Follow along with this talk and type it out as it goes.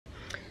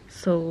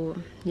So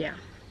yeah,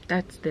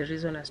 that's the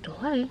reason as to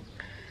why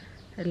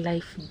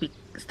life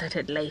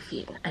started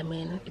lifing. I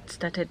mean, it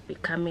started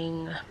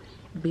becoming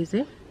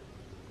busy.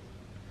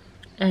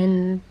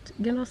 And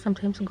you know,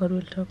 sometimes God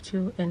will talk to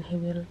you and he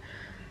will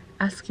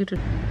ask you to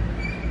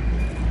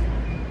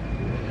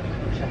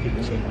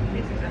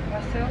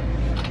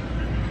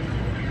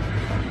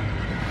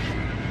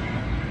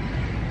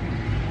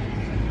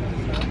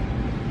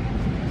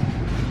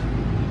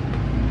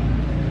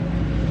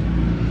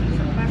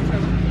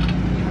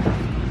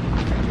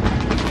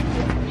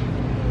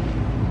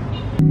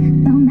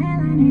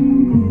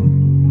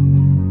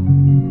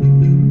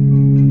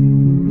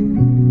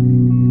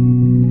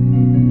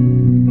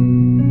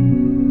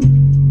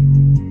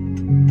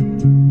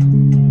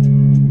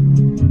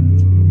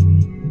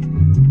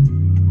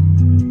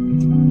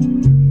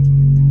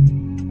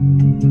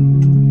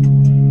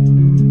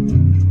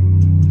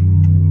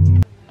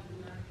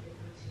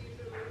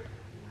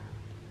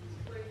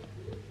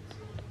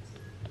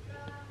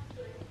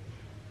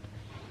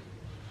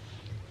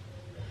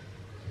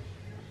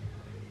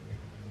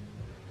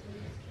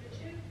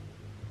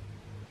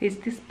is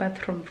this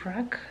bathroom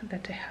rug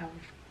that I have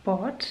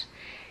bought,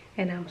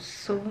 and I'm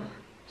so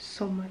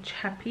much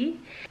happy.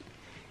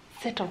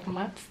 Set of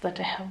mats that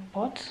I have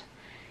bought.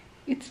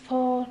 It's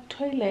for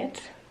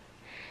toilet,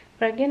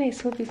 but again I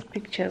saw these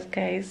pictures,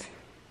 guys.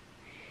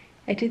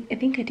 I think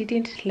I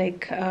didn't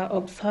like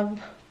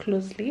observe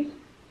closely.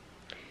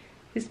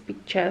 These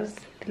pictures,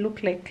 they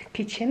look like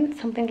kitchen,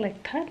 something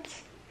like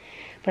that.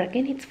 But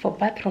again, it's for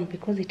bathroom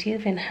because it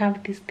even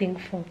have this thing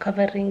for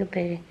covering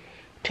the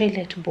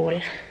toilet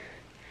bowl.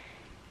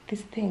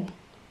 This thing.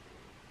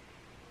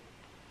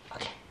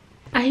 Okay.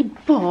 I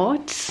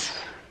bought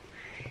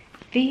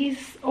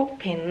these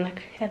open,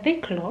 like, are they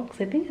clocks?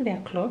 I think they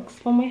are clocks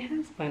for my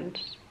husband.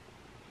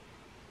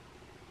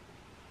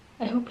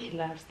 I hope he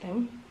loves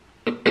them.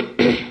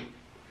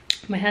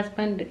 My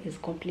husband is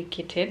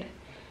complicated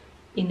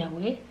in a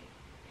way.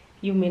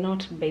 You may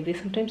not buy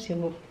this. Sometimes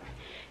you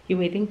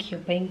may think you're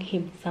buying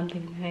him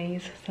something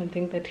nice,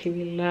 something that he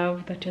will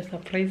love, that you're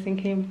surprising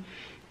him,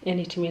 and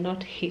it may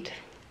not hit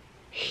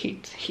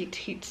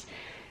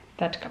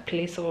that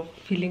place of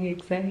feeling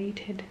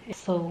excited.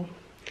 So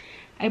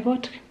I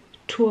bought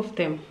 2 of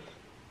them.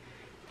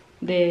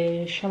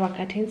 The shower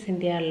curtains,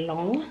 and they are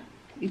long.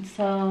 It's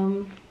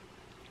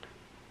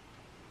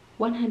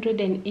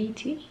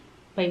 180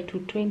 by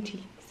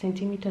 220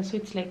 centimeters, so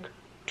it's like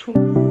 2.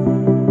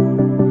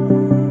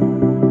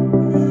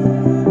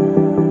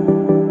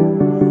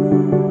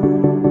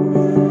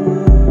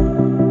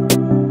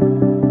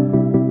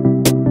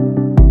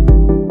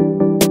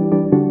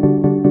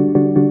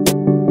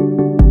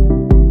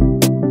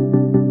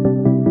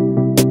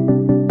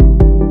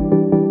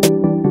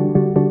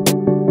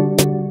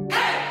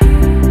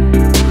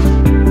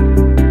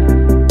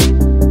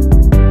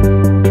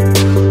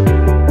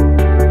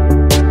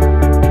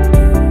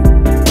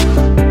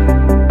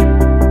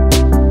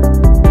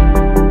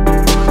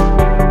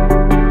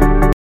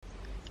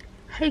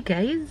 Hey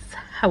guys,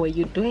 how are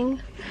you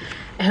doing?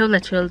 I hope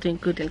that you're all doing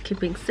good and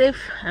keeping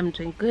safe. I'm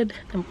doing good,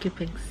 I'm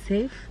keeping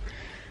safe.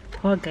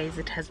 Well guys,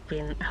 it has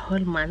been a whole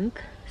month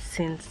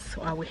since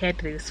we had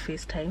this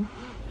FaceTime.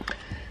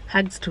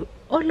 Hugs to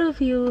all of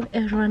you,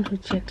 everyone who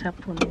checked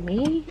up on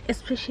me,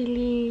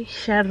 especially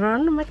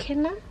Sharon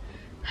McKenna.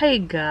 Hi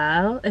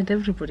girl, and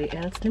everybody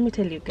else. Let me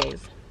tell you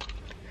guys,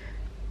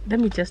 let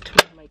me just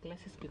wear my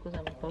glasses because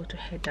I'm about to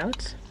head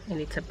out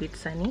and it's a bit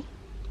sunny.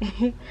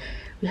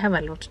 We have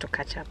a lot to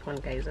catch up on,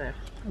 guys.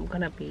 I'm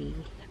gonna be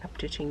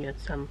updating you on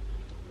some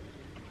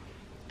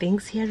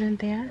things here and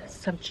there,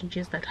 some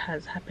changes that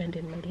has happened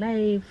in my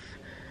life,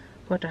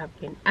 what I've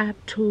been up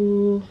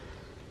to,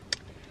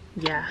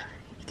 yeah,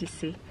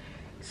 etc.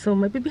 So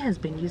my baby has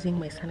been using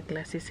my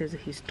sunglasses as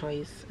his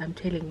toys. I'm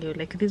telling you,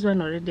 like, this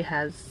one already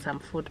has some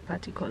food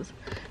particles.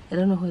 I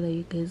don't know whether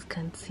you guys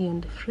can see on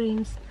the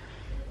frames.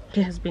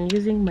 He has been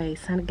using my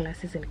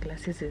sunglasses and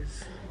glasses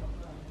as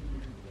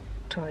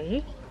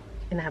toy,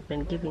 and I've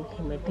been giving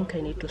him. I think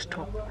I need to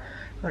stop,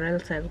 or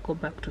else I'll go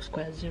back to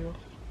square zero.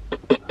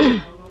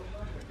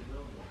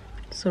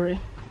 Sorry.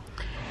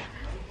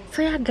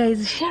 So yeah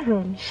guys,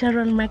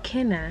 Sharon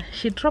McKenna,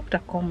 she dropped a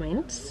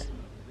comment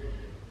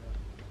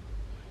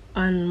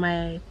on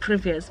my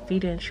previous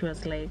video and she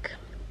was like,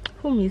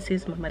 who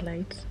misses Mama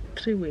Light?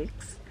 3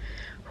 weeks.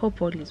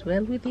 Hope all is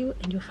well with you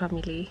and your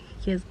family.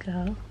 Yes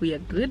girl, we are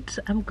good.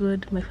 I'm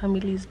good. My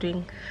family is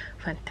doing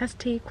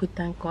fantastic. We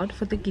thank God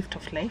for the gift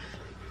of life,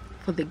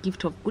 for the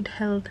gift of good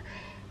health,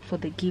 for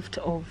the gift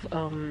of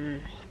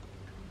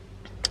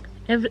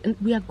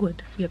we are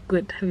good,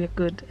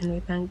 and we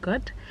thank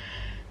God.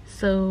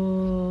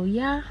 So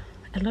yeah,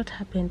 a lot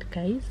happened,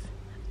 guys.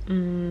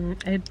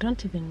 I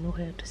don't even know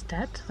where to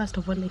start. First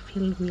of all, I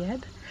feel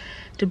weird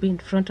to be in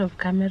front of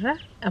camera.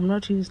 I'm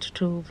not used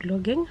to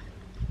vlogging.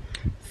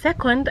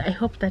 Second, I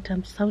hope that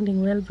I'm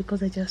sounding well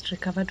because I just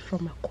recovered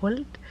from a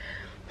cold.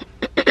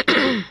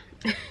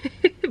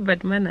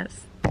 But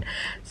manners,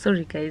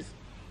 sorry guys.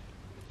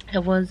 I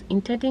was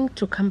intending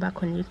to come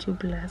back on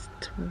YouTube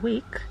last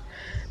week,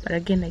 but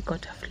again I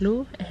got a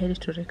flu. I had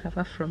to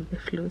recover from the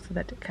flu so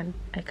that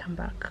I come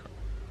back.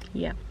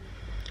 Yeah,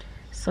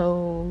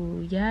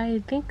 so yeah, I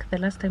think the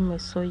last time I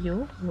saw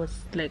you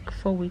was like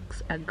 4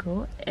 weeks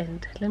ago,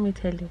 and let me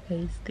tell you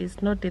guys,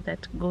 there's no day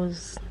that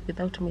goes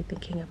without me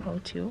thinking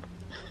about you.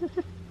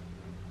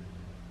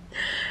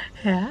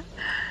 Yeah.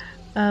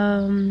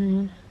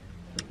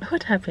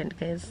 What happened,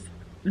 guys?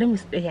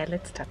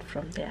 Let's start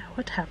from there.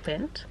 What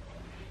happened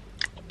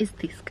is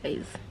this,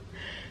 guys.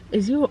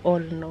 As you all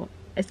know,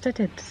 I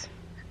started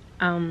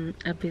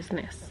a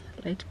business,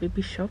 right?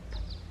 Baby shop.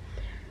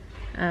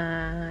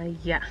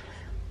 Yeah,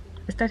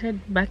 I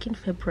started back in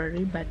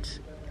February, but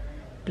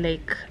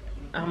like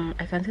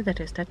I can say that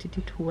I started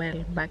it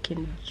well back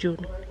in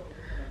June.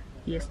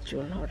 Yes,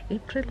 June or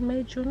April,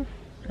 May, June,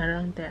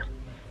 around there,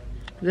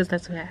 because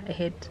that's where I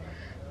had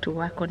to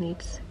work on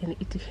it, and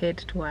it had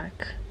to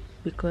work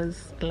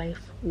because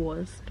life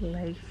was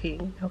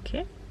lifing.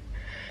 Okay,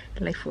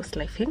 life was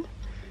lifing.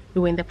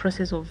 We were in the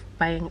process of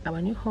buying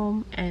our new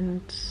home,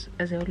 and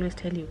as I always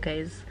tell you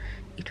guys,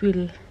 it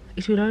will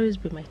always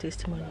be my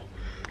testimony.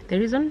 The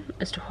reason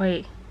as to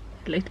why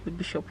Light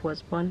Baby Shop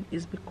was born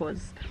is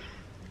because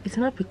it's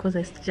not because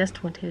I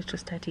just wanted to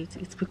start it.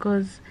 It's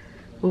because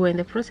we were in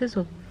the process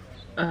of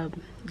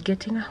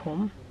getting a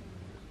home,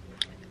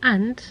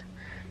 and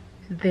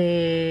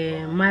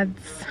the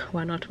maths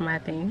were not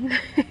mathing.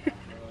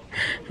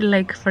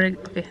 Like,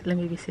 okay, let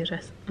me be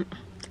serious.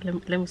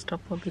 Let me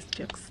stop all these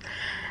jokes.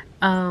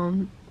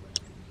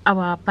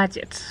 Our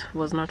budget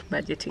was not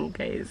budgeting,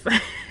 guys.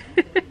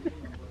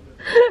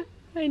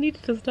 I need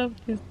to stop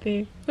this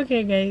thing.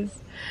 Okay,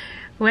 guys.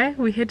 Well,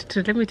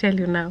 let me tell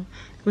you now,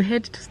 we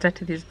had to start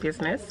this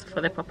business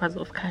for the purpose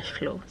of cash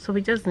flow. So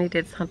we just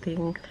needed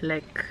something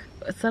like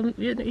some,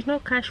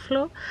 cash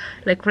flow.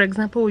 Like, for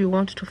example, we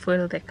want to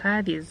fuel the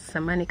car, there's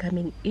some money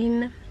coming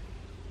in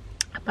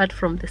apart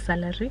from the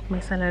salary, my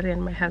salary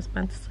and my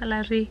husband's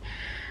salary.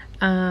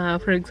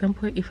 For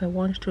example, if I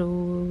want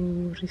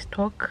to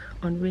restock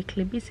on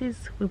weekly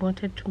basis, we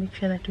wanted to make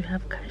sure that we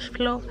have cash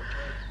flow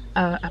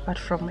apart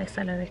from my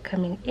salary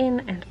coming in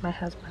and my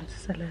husband's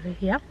salary.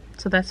 Yeah,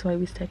 so that's why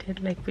we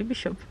started Like Baby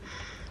Shop.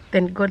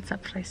 Then God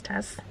surprised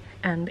us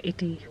and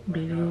it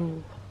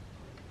blew.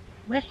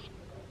 Well,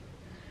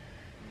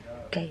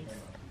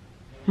 guys,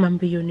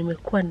 mambo hiyo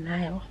nimekuwa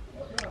nayo,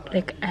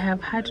 like I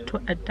have had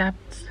to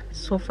adapt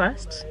so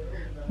fast,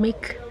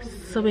 make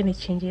so many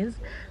changes.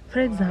 For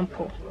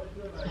example,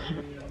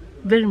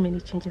 very many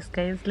changes,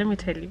 guys, let me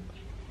tell you.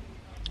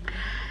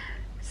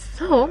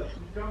 So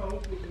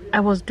I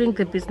was doing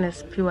the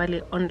business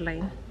purely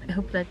online. I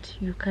hope that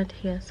you can't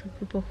hear some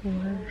people who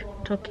are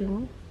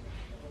talking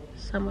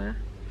somewhere.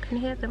 Can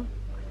you hear them?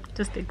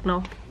 Just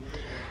ignore.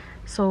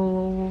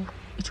 So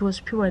it was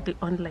purely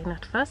online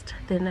at first.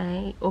 Then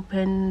I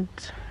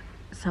opened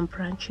some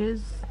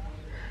branches,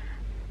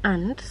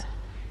 and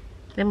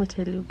let me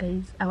tell you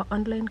guys, our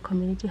online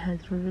community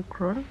has really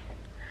grown,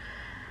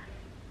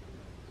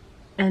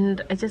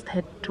 and I just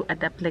had to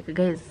adapt. Like,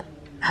 guys,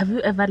 have you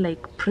ever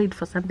like prayed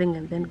for something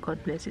and then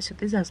God bless you? So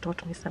this has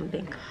taught me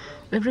something.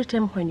 Every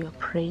time when you're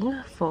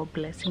praying for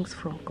blessings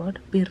from God,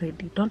 be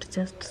ready. Don't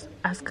just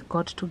ask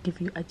God to give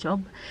you a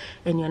job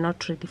and you're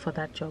not ready for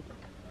that job.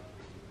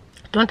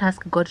 Don't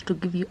ask God to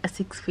give you a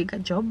 6-figure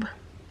job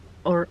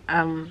or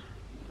a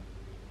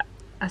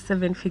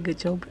 7-figure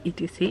job,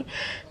 etc.,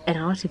 and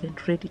are not even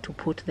ready to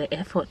put the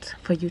effort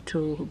for you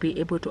to be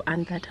able to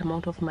earn that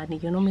amount of money.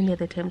 You know, many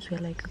other times we're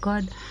like,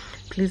 God,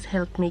 please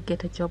help me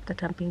get a job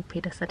that I'm being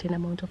paid a certain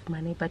amount of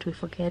money, but we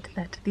forget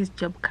that this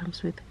job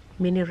comes with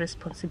many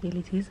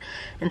responsibilities,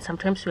 and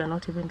sometimes we are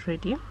not even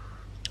ready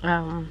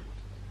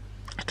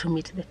to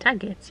meet the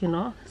targets,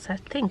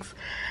 such things.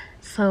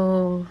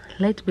 So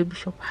Light Baby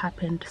Shop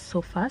happened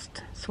so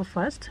fast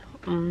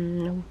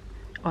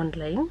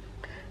online,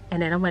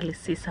 and I normally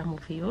see some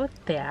of you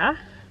there.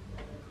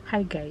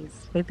 Hi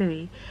guys, by the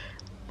way,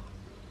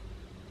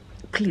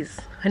 please,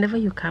 whenever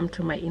you come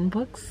to my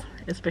inbox,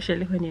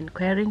 especially when you're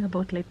inquiring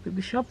about Light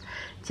Baby Shop,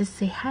 just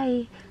say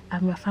hi,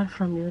 I'm a fan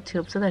from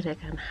YouTube, so that I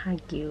can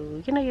hug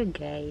you. You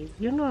guys,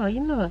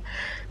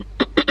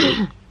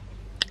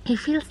 it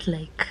feels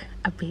like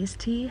a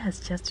bestie has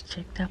just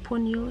checked up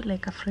on you,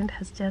 like a friend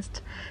has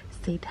just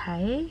said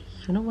hi.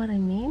 You know what I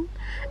mean?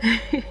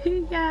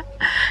 Yeah,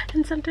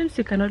 and sometimes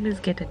you can always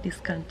get a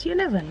discount. You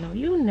never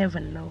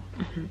know.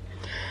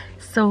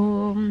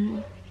 So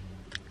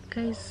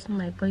guys,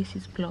 my voice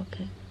is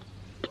blocking.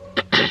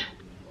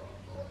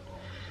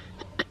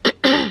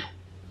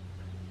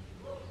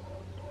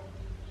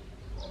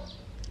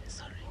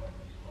 Sorry,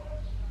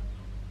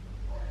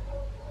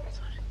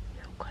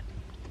 oh God.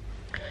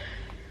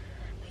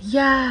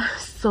 Yeah,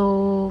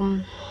 so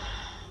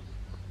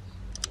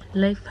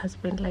life has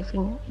been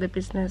lifing. The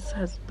business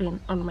has been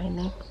on my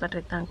neck, but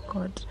I thank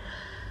God.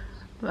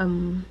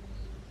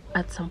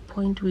 At some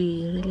point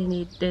we really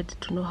needed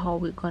to know how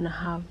we're gonna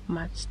have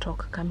much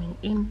stock coming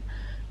in,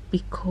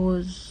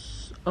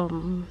 because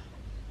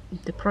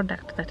the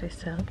product that I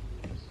sell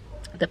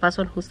the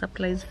person who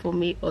supplies for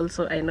me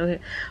also, I know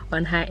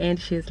on her end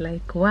she's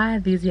like, wow,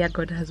 this year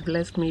God has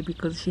blessed me,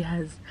 because she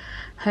has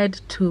had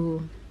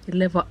to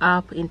level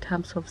up in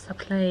terms of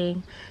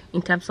supplying,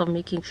 in terms of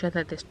making sure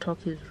that the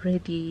stock is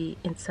ready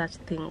and such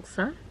things,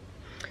 huh?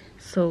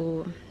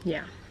 So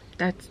yeah,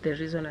 that's the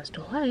reason as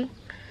to why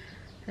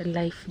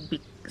life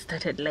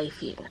started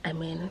lifing. I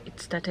mean, it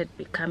started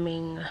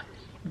becoming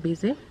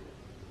busy.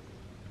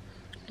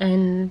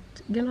 And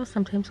you know,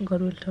 sometimes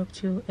God will talk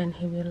to you and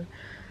he will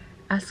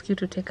ask you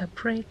to take a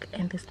break,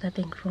 and there's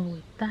nothing wrong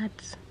with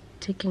that.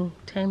 Taking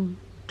time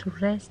to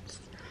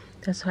rest.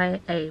 That's why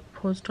I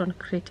post on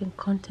creating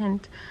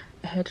content.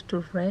 I had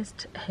to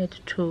rest, I had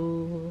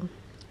to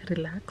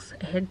relax,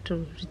 I had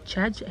to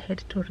recharge, I had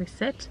to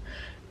reset,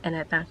 and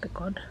I thank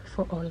God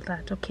for all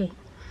that. Okay,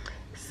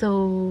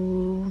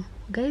 so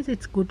guys,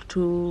 it's good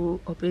to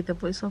obey the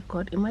voice of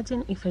God.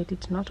 Imagine if I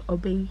did not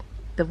obey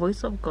the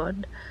voice of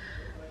God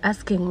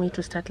asking me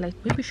to start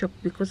like baby shop,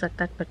 because at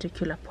that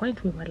particular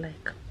point we were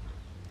like,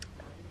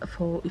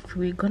 for if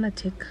we're gonna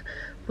take,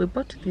 we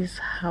bought this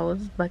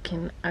house back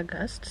in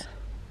August,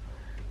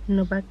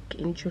 no, back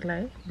in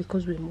July,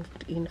 because we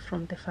moved in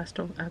from the 1st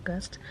of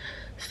August.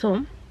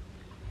 So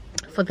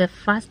for the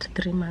first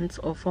 3 months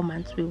or 4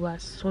 months we were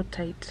so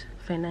tight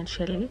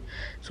financially,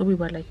 so we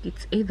were like,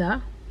 it's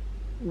either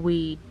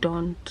we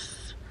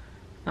don't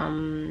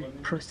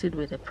proceed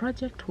with the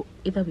project,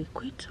 either we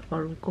quit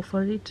or we go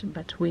for it,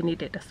 but we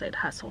needed a side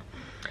hustle.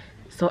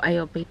 So I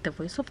obeyed the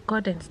voice of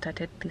God and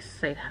started this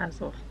side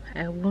hustle.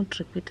 I won't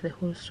repeat the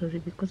whole story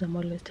because I'm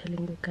always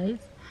telling you guys.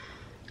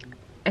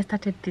 I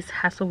started this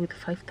hustle with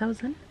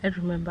 5,000, I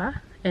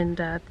remember, and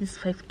this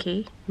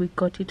 5k we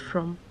got it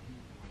from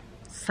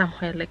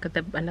somewhere like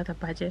another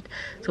budget.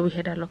 So we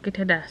had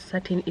allocated a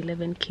certain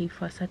 11k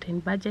for a certain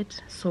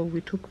budget, so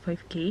we took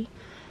 5k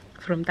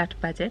from that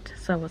budget.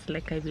 So I was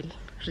like, I will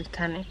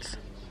return it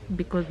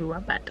because we were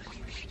bad.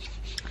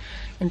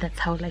 And that's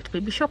how Light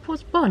Baby Shop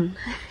was born.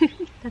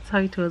 That's how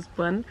it was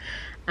born.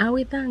 And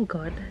we thank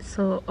God.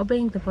 So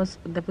obeying the voice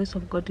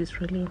of God is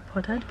really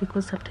important,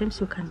 because sometimes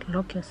you can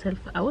lock yourself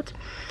out.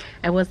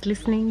 I was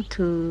listening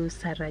to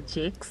Sarah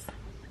Jakes.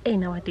 Hey,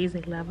 nowadays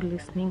I love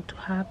listening to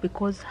her,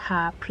 because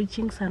her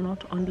preachings are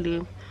not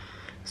only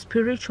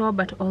spiritual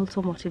but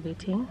also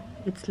motivating.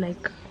 It's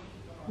like,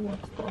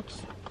 what's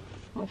that?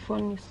 My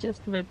phone is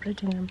just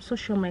vibrating. I'm so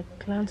sure my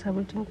clients are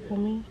waiting for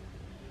me,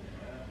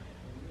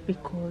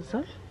 because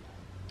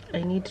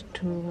I need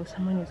to,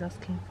 someone is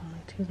asking for my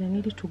teas. I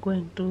needed to go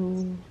and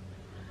do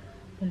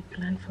and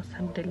plan for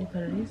some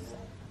deliveries.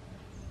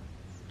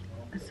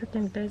 A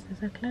second, guys,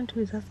 there's a client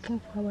who is asking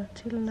for our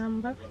till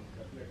number.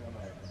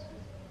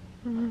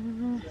 A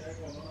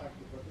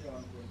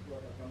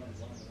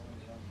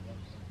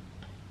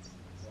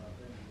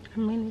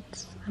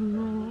minute.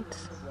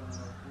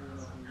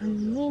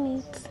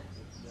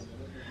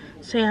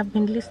 So I have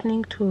been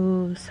listening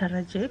to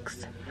Sarah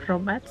Jakes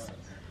Roberts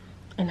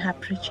and her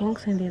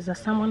preachings, and there's a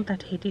sermon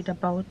that he did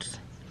about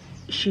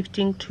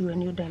shifting to a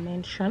new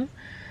dimension,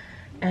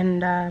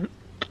 and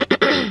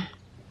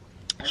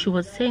she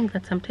was saying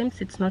that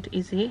sometimes it's not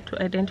easy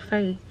to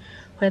identify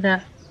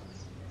whether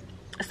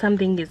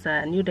something is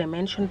a new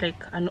dimension,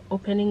 like an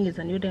opening is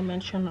a new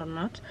dimension or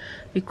not,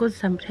 because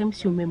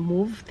sometimes you may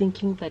move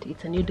thinking that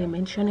it's a new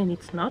dimension and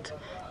it's not,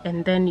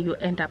 and then you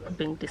end up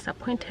being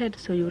disappointed.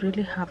 So you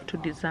really have to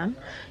discern.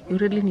 You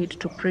really need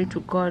to pray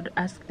to God,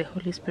 ask the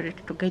Holy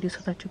Spirit to guide you,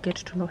 so that you get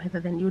to know whether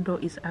the new door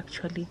is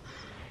actually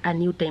a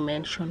new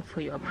dimension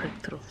for your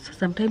breakthrough. So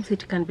sometimes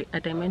it can be a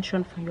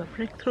dimension for your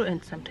breakthrough,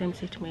 and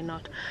sometimes it may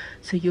not.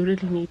 So you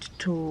really need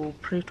to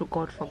pray to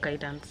God for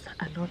guidance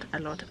a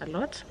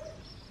lot.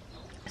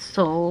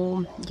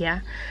 So yeah,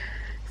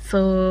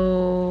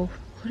 so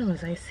what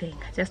was I saying?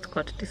 I just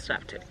got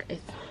distracted, guys.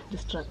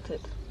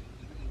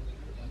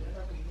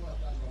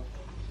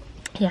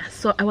 Yeah,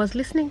 so I was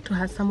listening to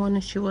her, someone,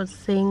 she was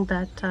saying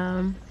that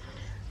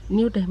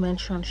new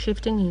dimension,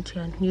 shifting into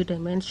a new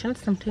dimension,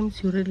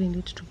 sometimes you really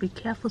need to be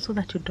careful so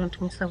that you don't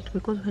miss out,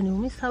 because when you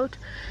miss out,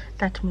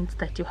 that means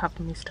that you have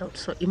missed out.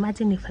 So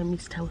imagine if I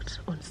missed out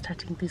on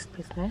starting this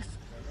business,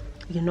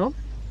 you know.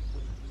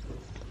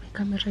 My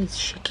camera is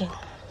shaking.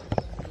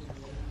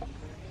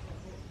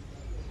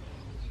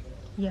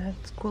 Yeah,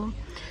 it's cool.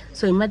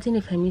 So imagine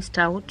if I missed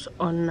out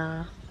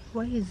on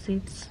why is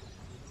it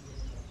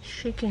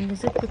shaking?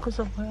 Is it because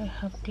of where I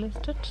have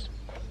placed it?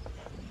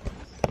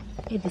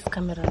 Hey, this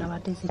camera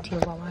nowadays, it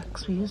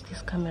overworks. We use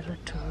this camera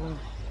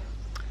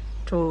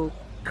to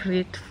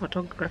create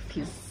photos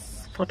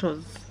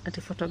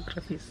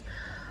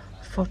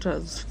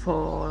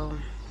for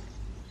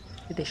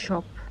the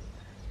shop.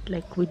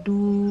 Like we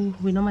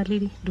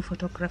normally do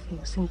photography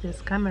using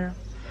this camera.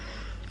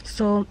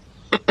 So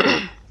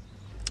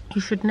you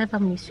should never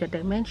miss your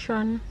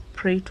dimension.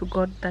 Pray to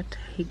God that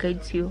he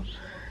guides you.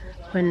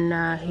 When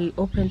he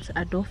opens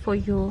a door for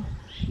you,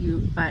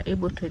 you are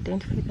able to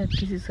identify that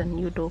this is a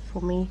new door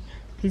for me,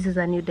 this is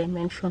a new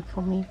dimension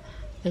for me.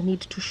 I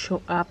need to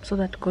show up, so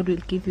that God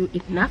will give you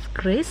enough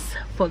grace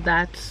for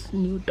that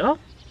new door.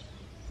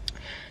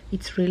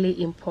 it's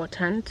really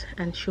important.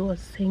 And she was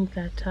saying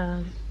that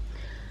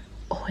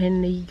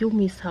when you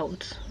miss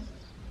out,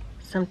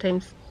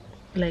 sometimes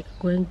like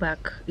going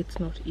back, it's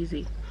not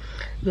easy.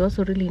 You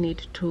also really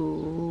need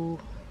to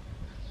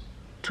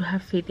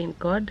have faith in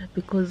God,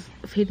 because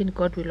faith in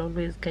God will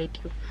always guide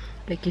you.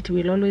 Like, it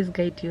will always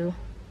guide you.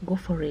 Go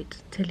for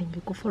it, telling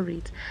you go for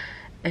it,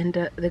 and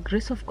the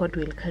grace of God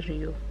will carry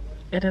you.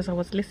 And as I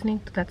was listening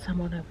to that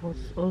sermon, I was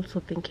also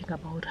thinking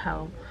about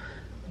how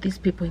these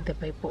people in the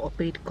Bible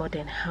obeyed God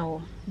and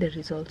how the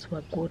results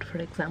were good. For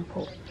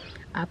example,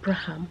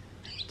 Abraham.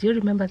 Do you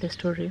remember the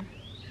story?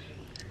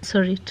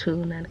 Sorry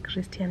to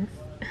non-Christians,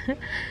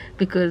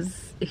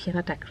 because if you're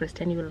not a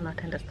Christian, you will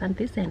not understand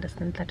this. I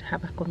understand that I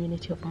have a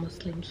community of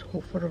Muslims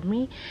who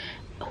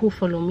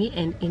follow me,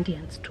 and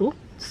Indians too.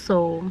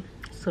 So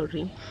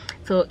sorry.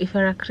 So if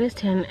you're a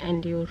Christian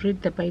and you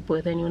read the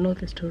Bible, then you know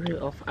the story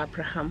of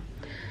Abraham.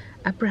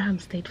 Abraham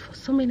stayed for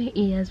so many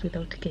years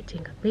without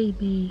getting a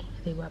baby.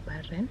 They were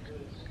barren.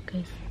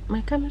 Guys,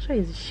 my camera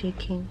is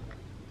shaking.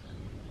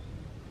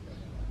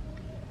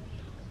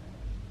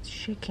 It's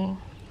shaking.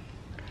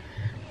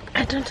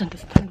 I don't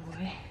understand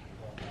why.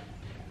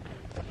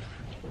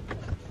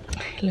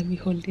 Let me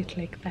hold it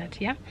like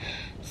that. Yeah.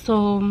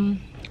 So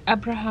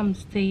Abraham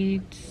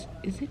stayed.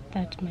 Is it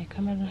that my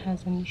camera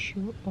has an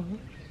issue, or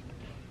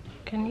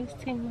can you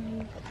see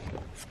my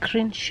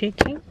screen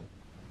shaking?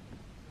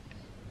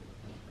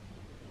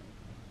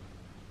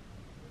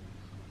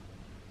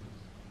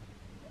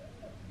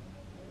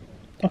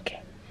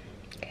 Okay.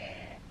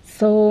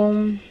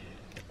 So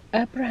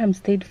Abraham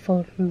stayed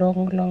for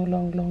long,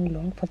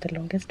 for the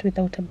longest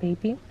without a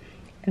baby,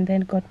 and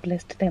then God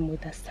blessed them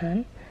with a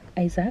son,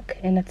 Isaac.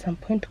 And at some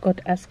point,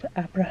 God asked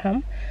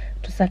Abraham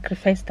to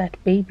sacrifice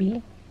that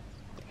baby.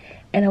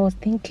 And I was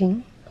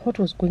thinking, what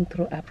was going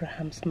through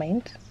Abraham's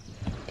mind?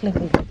 Let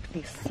me look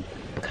this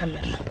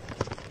camera.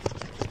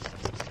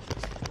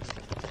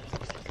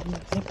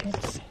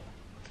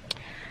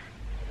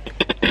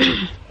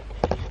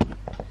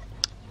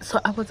 So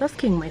I was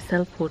asking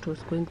myself what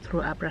was going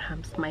through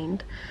Abraham's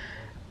mind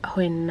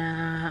when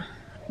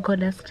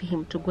God asked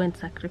him to go and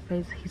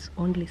sacrifice his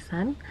only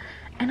son.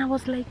 And I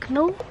was like,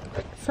 no.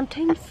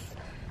 Sometimes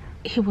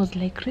he was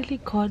like, really,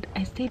 God,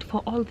 I stayed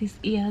for all these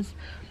years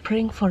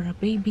praying for a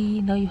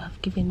baby. Now you have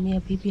given me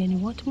a baby and you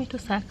want me to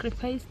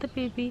sacrifice the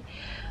baby.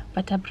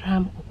 But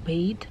Abraham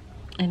obeyed,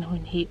 and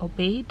when he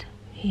obeyed,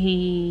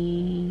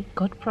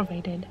 God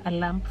provided a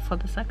lamb for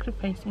the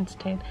sacrifice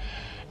instead.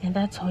 And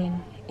that's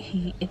when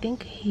I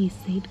think he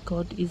said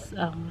God is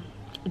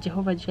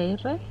Jehovah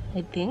Jireh,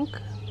 I think.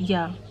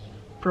 Yeah,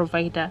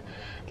 provider.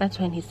 That's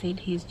when he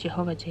said he is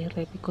Jehovah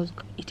Jireh, because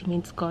it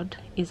means God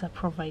is a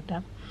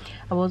provider.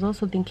 I was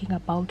also thinking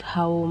about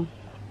how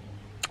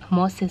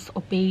Moses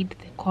obeyed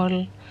the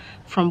call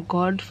from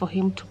God for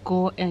him to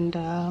go and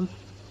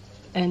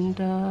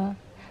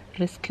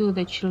rescue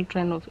the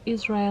children of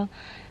Israel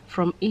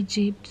from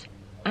Egypt.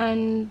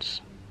 And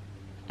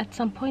at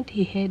some point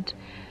he had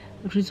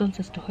reasons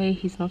as to why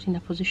he's not in a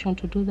position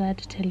to do that,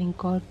 telling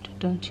God,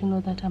 don't you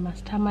know that I'm a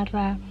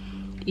stammerer,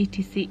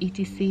 etc,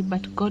 etc.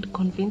 But God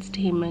convinced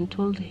him and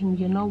told him,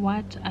 you know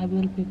what, I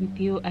will be with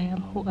you, I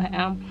am who I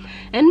am.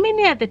 And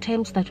many are the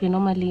times that we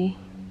normally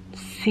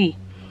see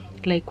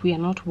like we are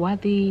not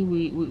worthy,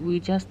 we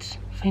just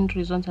find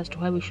reasons as to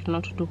why we should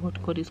not do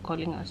what God is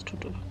calling us to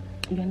do.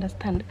 You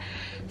understand?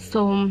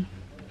 So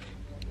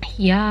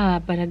yeah,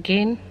 but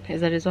again,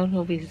 as a result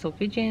of his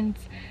obedience,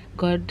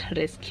 God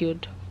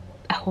rescued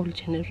a whole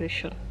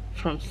generation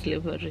from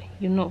slavery,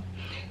 you know.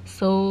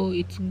 So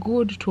it's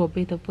good to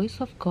obey the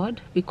voice of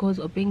God, because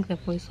obeying the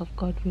voice of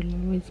God will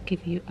always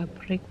give you a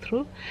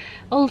breakthrough.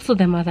 Also,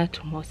 the mother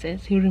to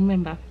Moses, you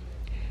remember,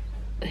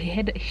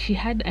 she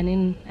had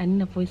an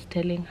inner voice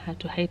telling her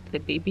to hide the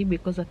baby,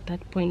 because at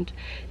that point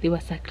they were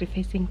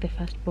sacrificing the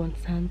firstborn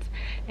sons,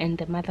 and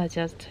the mother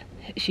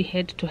she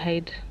had to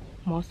hide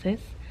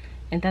Moses.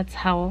 And that's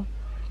how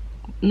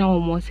now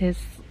Moses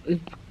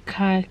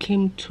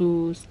came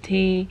to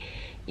stay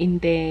in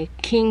the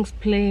king's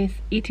place,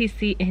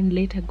 etc. And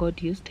later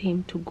God used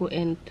him to go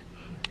and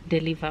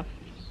deliver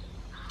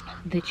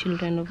the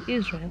children of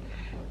Israel.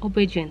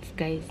 Obedience,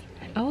 guys.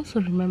 I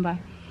also remember,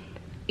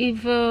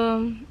 if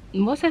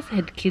Moses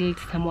had killed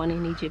someone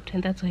in Egypt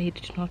and that's why he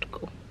did not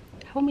go,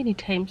 how many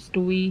times do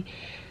we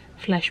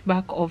flash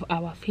back of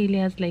our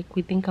failures? Like,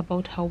 we think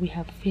about how we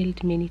have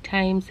failed many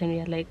times and we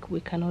are like, we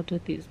cannot do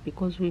this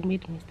because we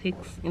made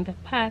mistakes in the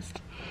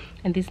past,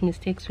 and these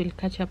mistakes will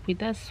catch up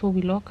with us. So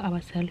we lock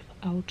ourselves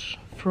out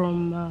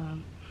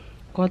from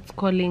God's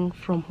calling,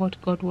 from what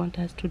God wants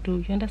us to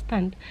do. You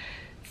understand?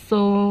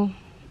 So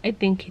I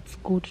think it's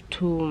good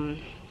to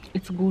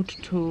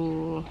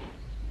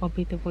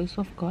obey the voice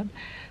of God.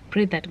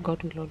 Pray that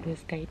God will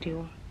always guide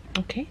you.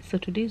 Okay, so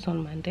today is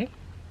on Monday.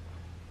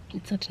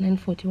 It's at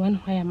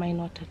 9:41. Why am I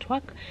not at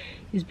work?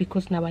 Is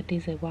because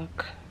nowadays I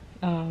work.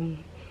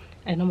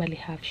 I normally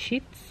have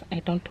shifts.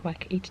 I don't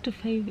work 8 to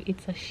 5.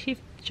 It's a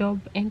shift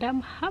job, and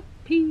I'm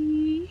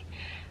happy.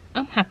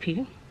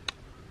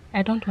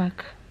 I don't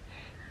work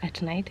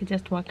at night. I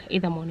just work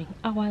either morning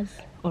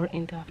hours or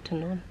in the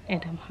afternoon,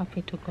 and I'm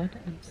happy to God.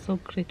 I'm so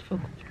grateful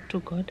to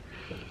God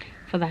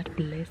for that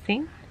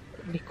blessing,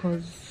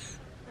 because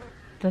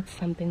that's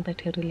something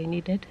that I really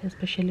needed,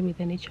 especially with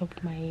the nature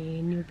of my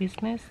new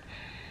business.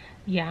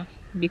 Yeah,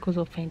 because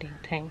of finding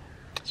time.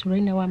 So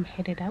right now I'm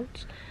headed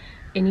out.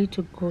 I need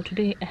to go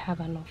today. I have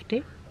an off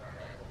day.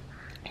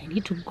 I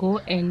need to go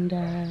and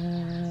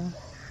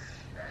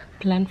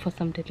plan for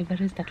some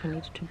deliveries that we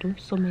need to do.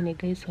 So many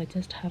guys, so I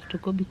just have to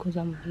go because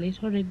I'm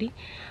late already.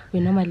 We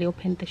normally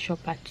open the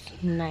shop at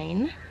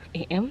 9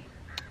 a.m.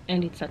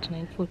 and it's at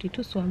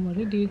 9:42, so I'm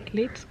already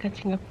late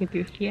catching up with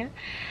you here.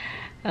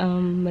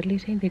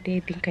 Later in the day, I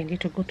think I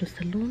need to go to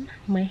salon.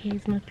 My hair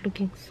is not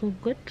looking so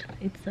good.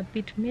 It's a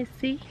bit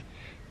messy,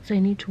 so I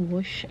need to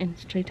wash and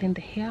straighten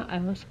the hair.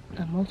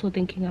 I'm also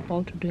thinking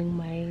about doing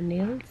my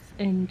nails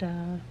and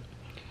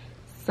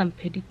some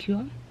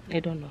pedicure. I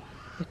don't know,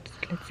 but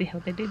let's see how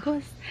the day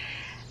goes.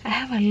 I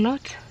have a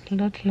lot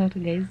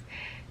guys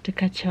to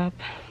catch up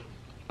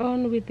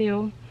on with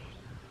you.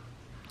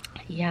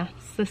 Yeah,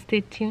 so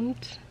stay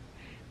tuned.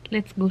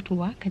 Let's go to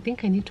work. I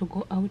think I need to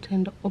go out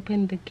and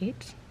open the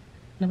gate.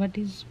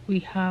 Nowadays we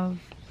have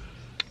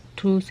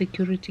 2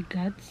 security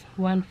guards,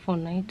 one for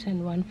night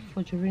and one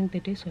for during the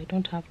day, so I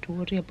don't have to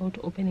worry about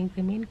opening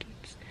the main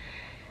gates.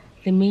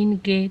 The main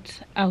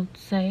gate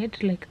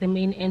outside, like the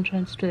main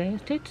entrance to the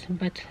estate,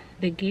 but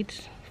the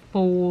gates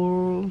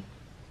for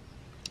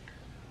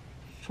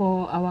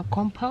our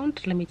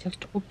compound, let me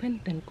just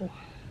open then go.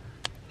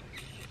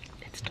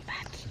 Let's do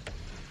that.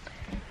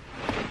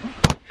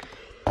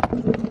 I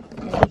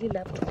really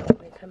love to put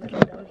my camera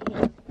down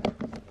here.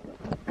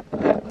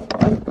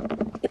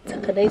 It's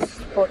a nice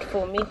spot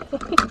for me.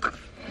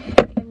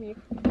 Let me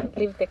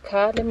leave the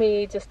car. Let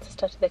me just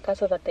start the car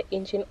so that the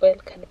engine oil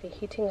can be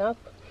heating up.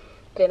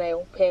 Then I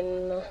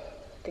open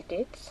the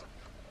gates.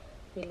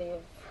 We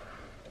leave.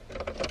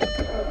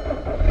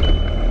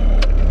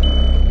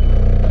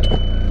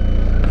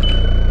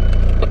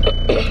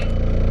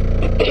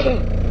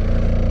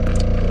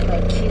 My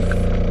keys.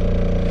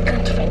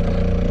 Can't find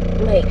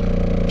my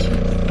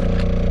keys.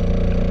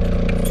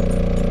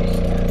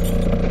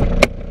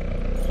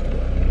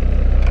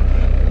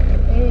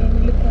 Hey,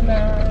 look on a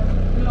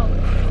vlog.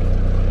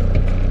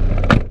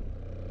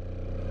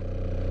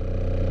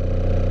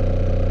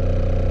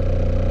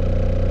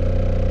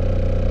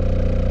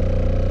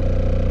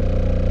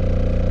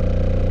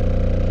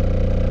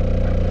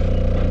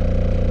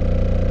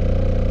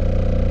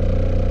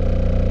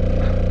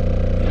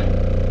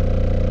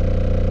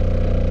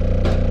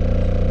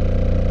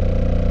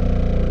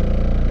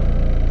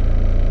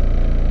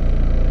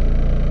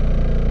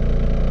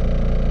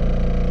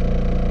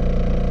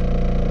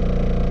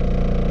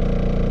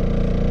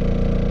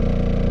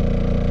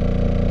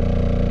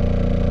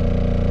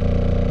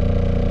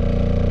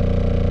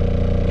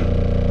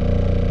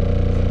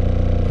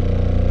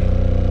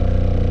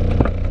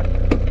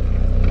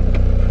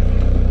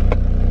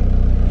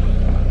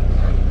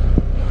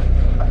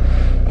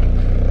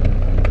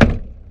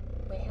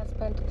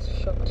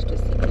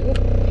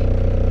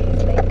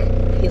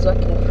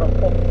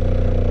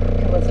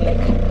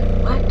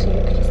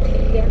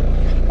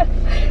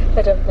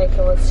 I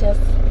was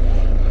just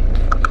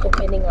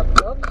opening a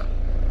vlog.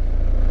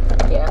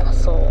 Yeah,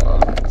 so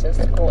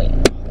just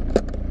going.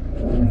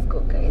 Let's go,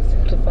 guys.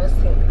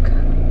 Reversing the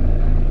car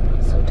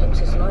sometimes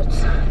it's not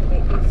the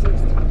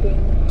easiest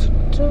thing to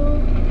do,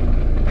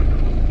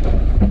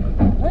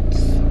 but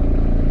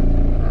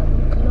I'm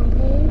gonna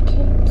make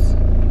it.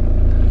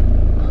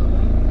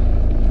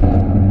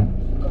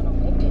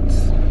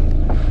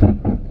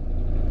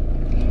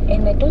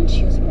 And I don't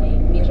use my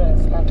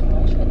mirrors that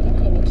much. I think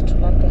I need to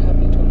learn the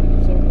habit of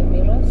using the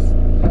mirrors,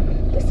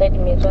 the side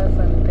mirrors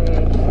and the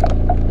mirror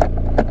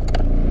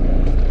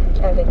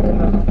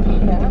up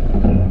here.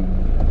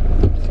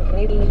 It's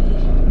really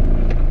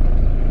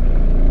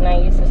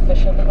nice,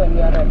 especially when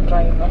you are a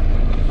driver.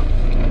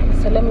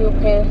 So let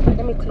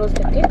me close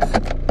the gates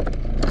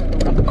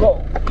and we go.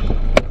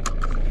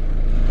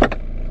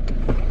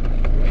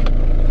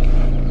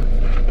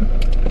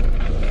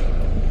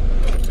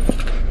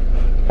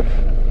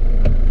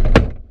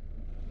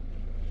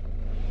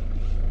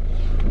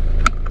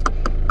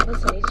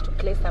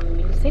 Some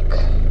music.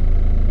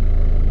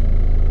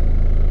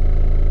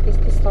 This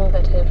is the song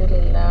that I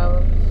really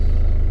love.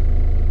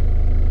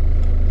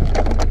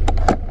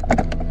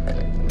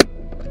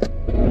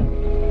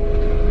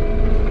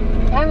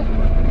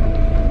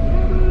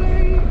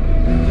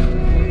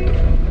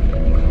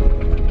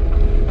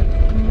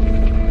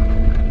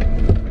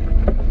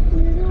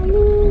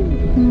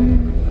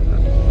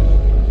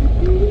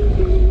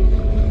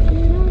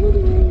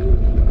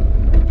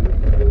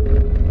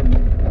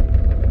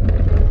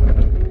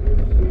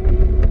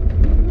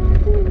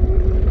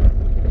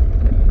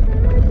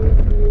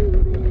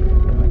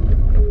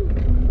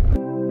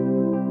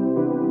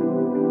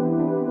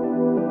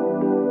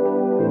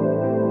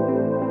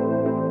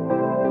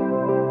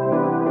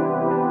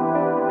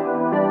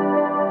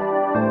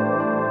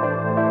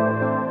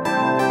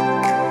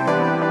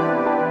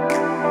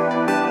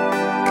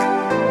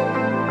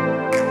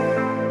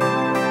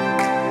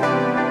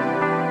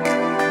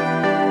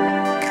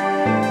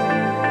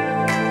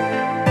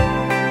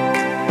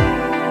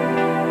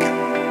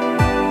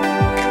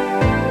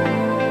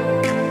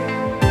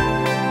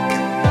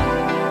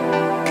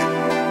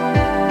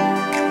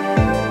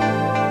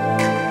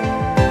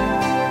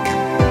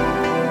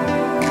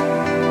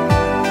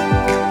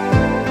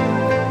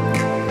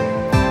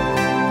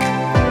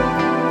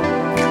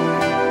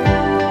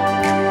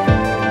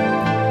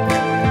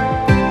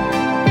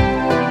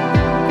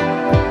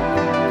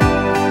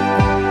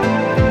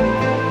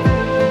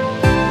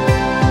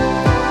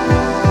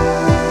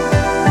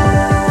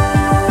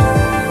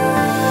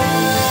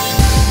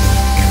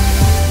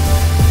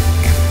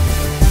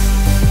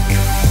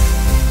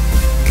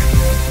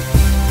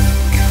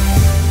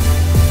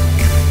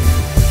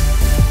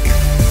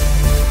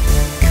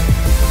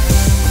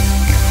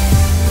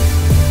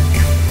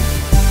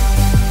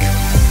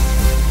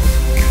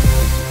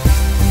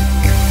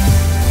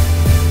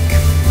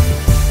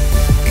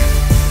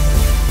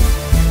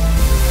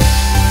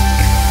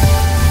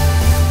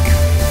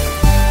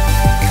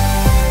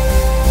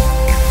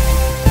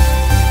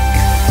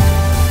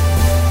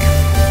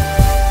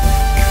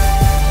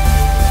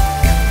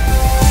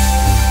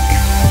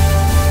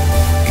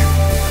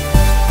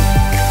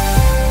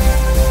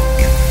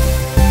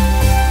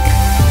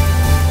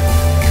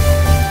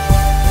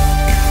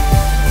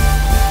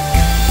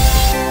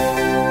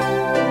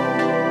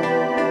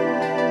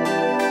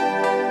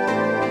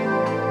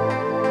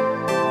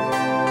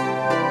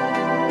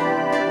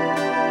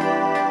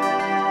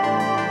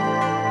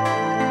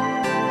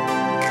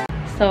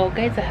 So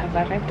guys, I have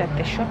arrived at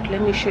the shop. Let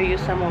me show you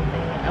some of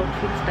the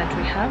outfits that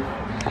we have.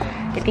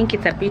 I think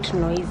it's a bit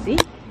noisy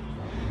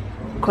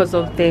because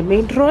of the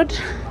main road.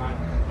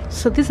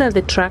 So these are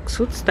the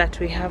tracksuits that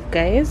we have,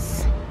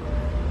 guys.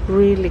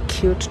 Really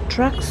cute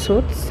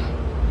tracksuits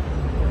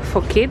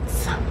for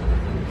kids.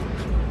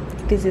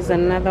 This is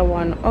another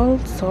one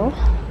also,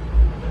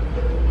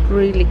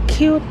 really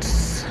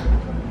cute.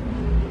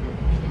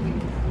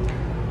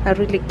 A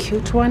really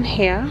cute one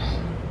here.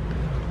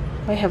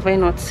 Why have I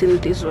not seen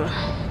this one?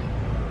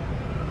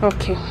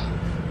 Okay,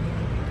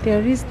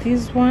 there is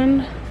this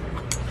one.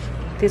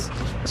 This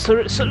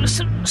sorry.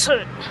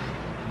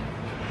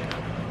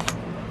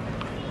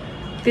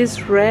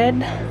 This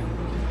red,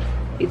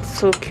 it's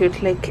so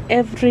cute. Like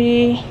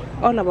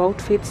all of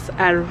outfits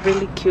are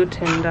really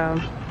cute and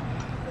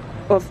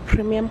of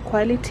premium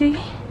quality.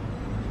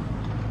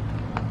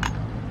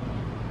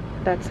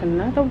 That's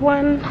another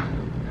one.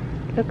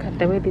 Look at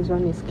the way this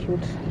one is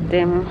cute.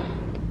 Them.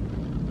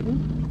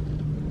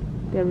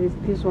 There is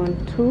this one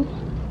too,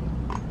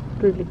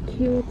 really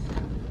cute.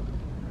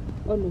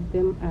 All of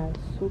them are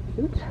so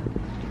cute.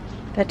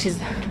 That is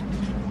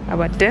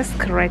our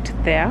desk right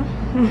there.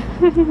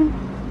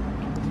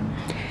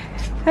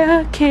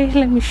 Okay,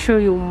 let me show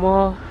you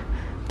more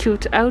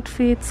cute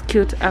outfits.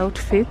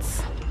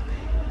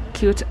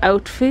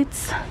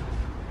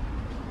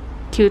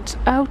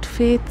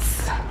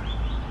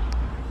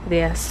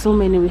 There are so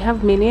many. We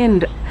have many,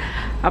 and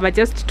I'm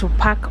just to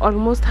pack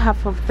almost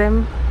half of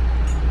them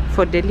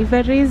for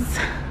deliveries.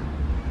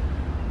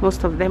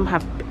 Most of them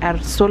are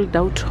sold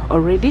out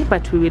already,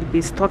 but we will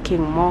be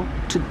stocking more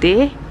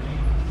today.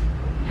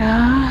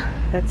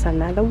 That's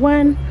another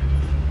one,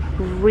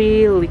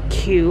 really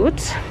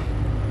cute.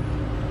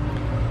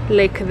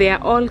 Like, they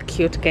are all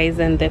cute, guys,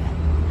 and the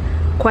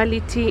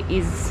quality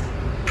is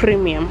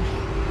premium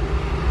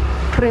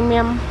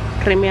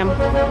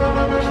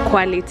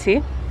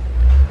quality.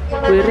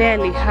 We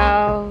rarely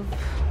have.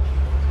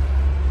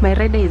 My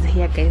rider is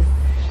here, guys.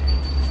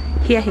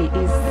 Here he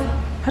is.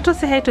 How to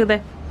say hi to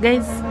the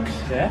guys?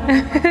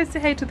 Yeah. Say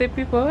hi to the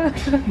people.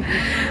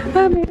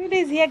 My rider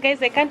is here,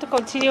 guys. I can't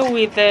continue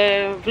with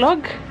the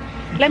vlog.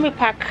 Let me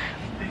pack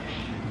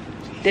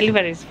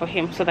deliveries for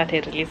him so that I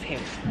release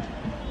him.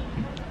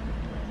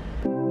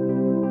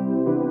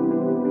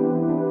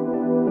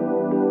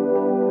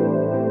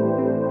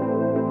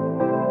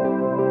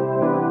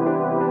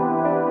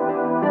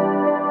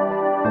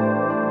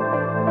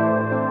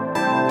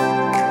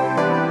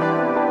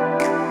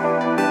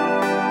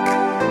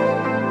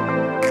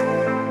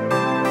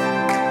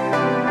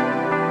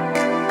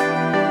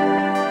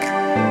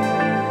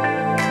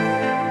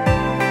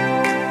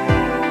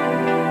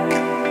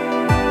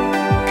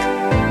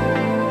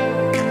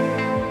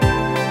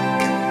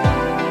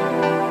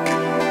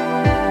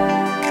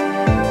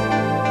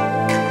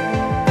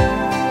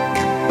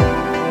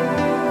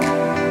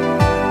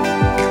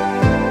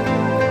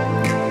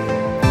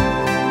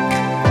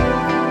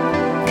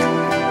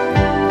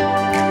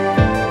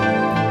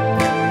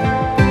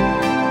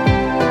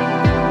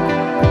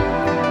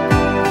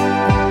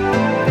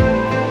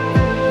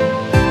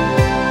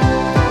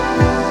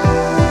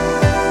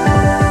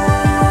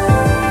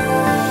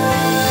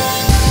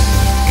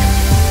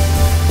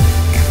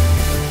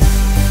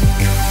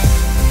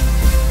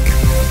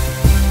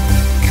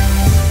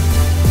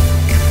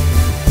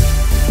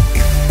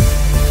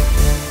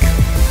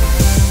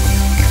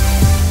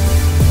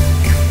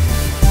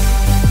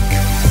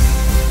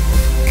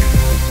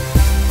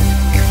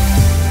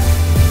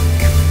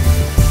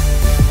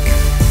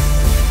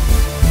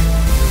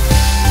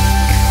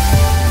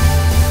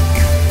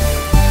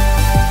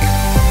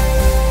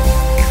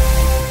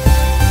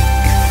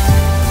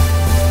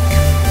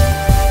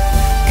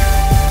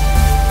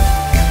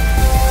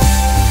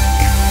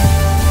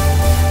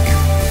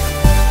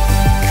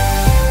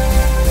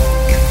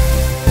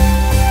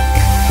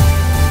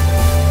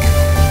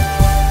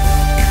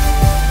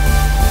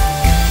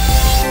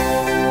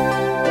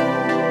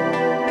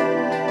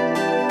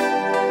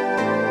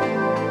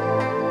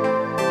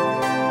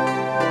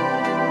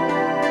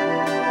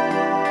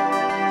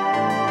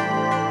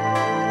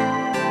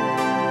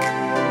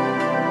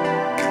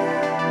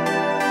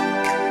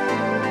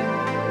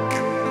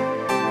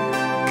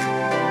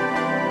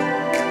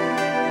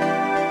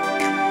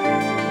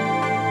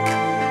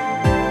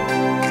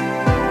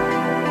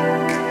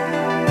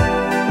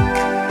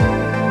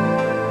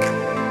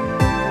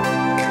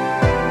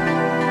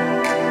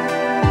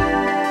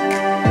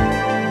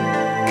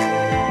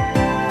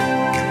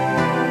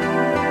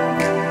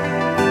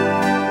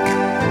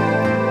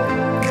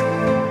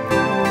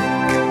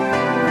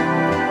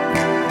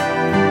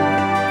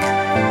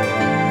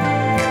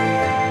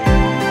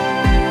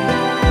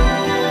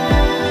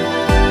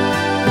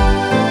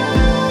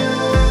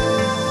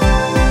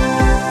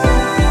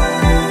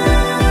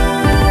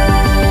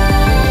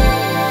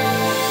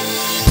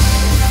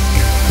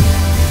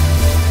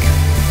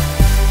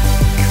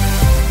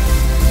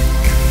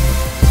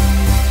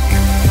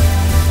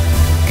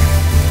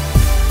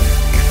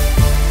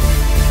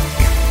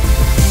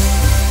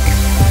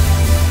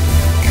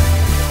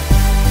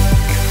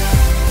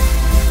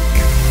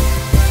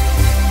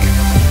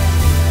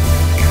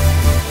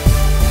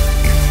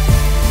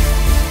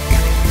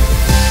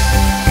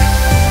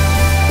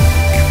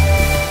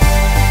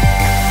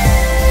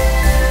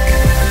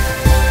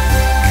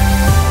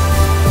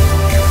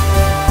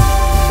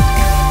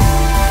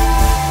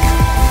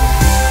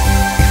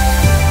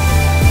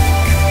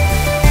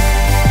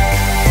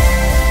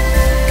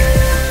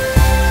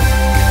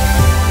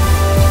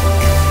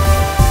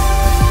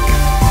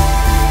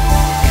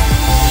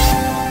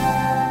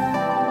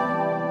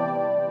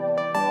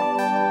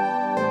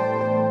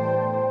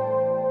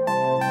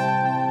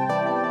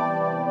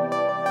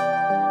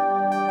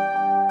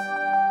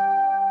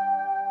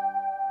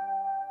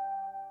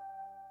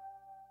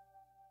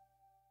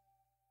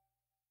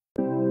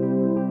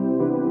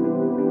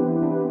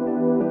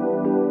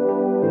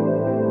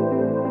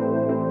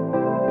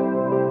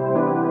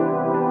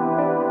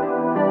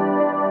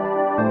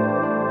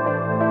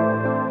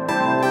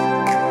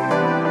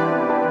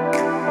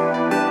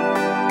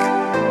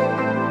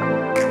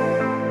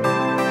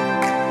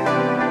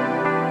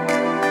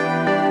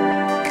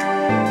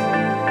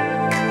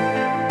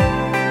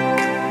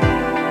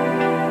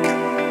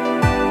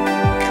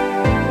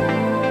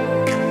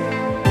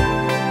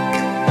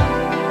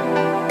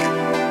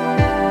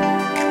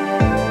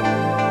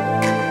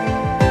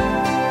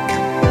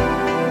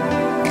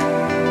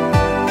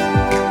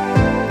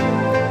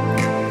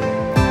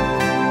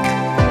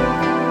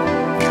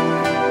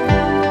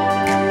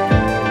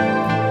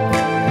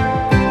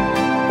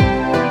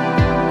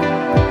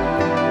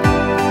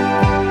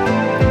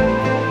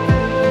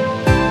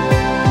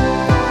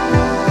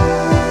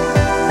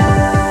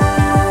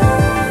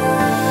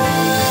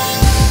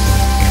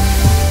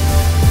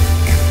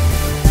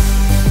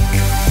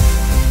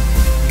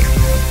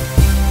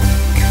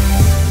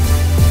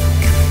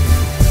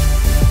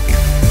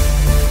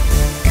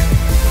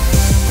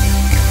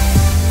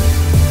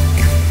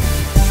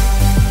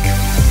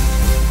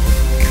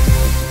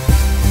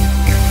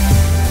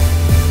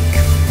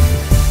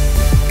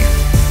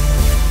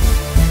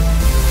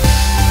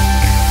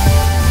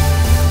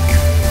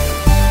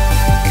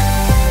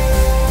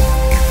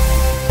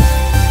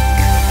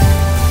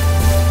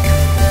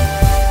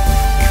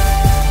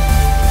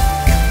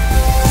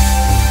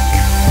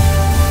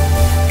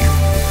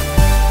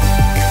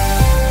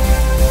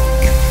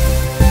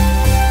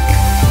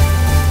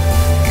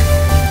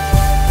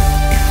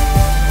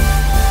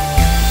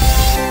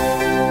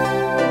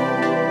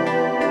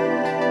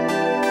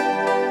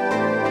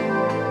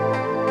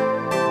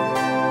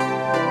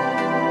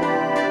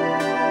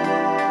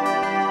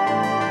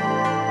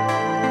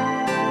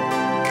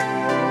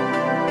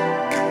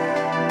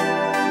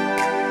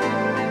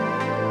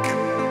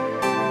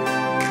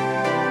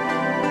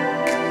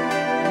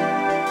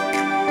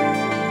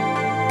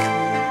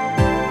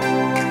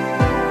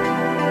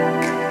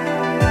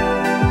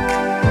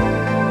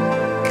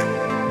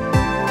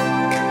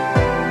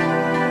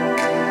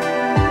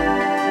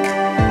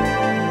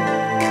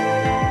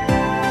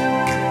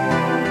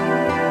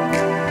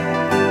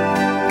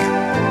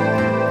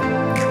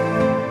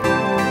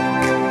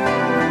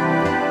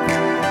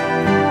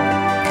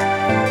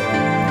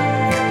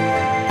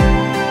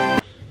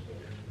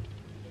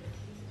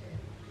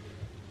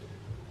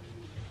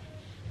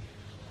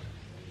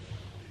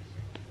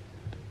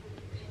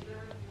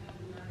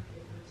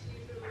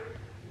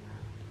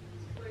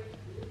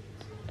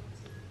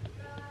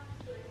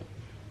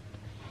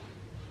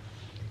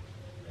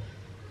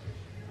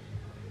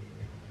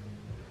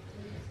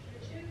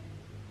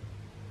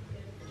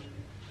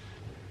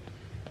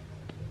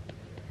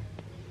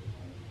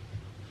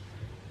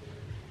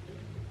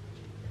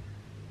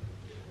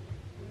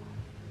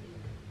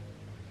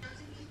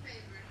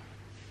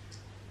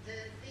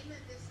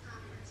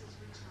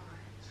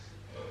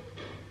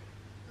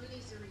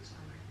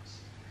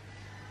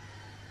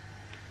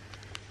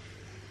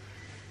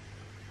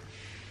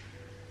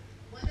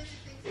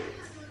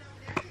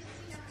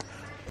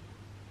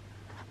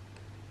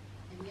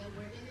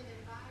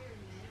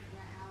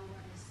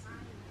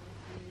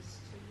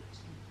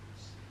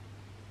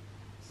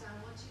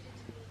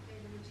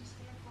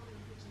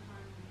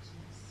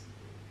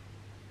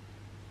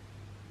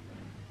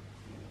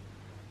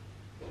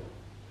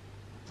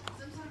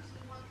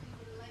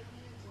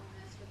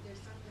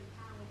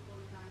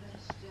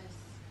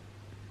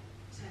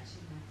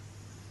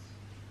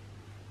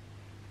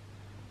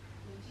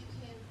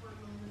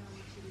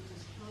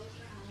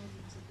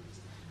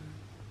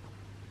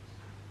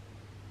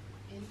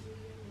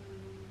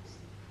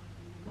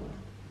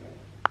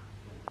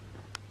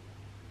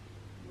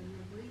 When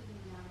you're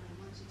breathing out, I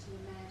want you to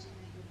imagine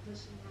that you're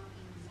pushing out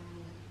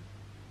anxiety,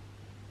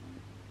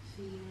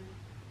 fear,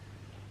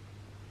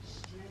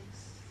 stress,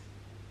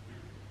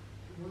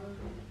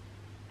 worry,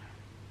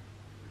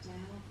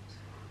 doubt.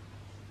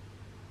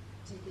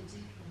 Take a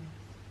deep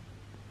breath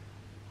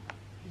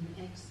and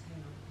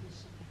exhale, push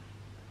it out.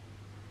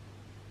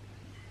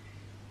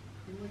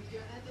 And with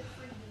your other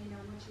free hand, I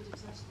want you to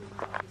touch the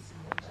wall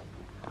beside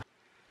you.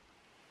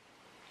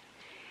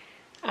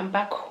 I'm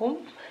back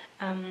home.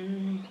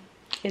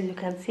 As you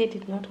can see, I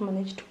did not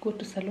manage to go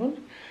to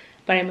salon,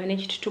 but I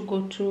managed to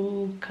go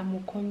to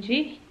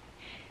Kamukunji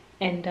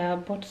and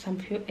bought some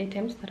few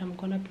items that I'm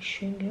gonna be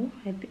showing you.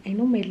 I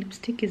know my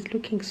lipstick is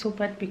looking so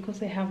bad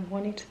because I have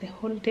worn it the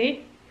whole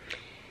day,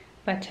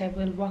 but I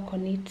will work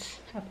on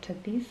it after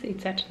this.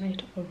 It's at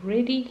night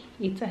already.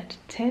 It's at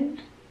 10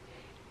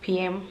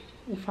 p.m.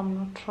 if I'm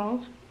not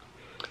wrong.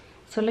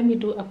 So let me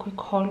do a quick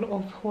haul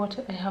of what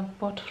I have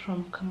bought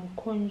from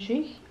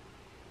Kamukunji.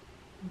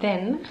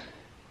 Then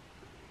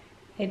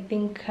I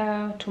think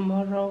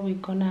tomorrow we're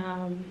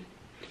gonna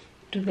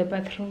do the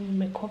bathroom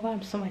makeover.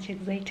 I'm so much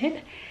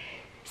excited.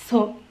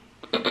 So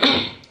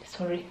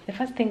sorry, the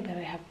first thing that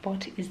I have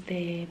bought is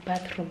the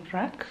bathroom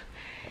rack.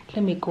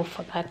 Let me go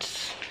for that.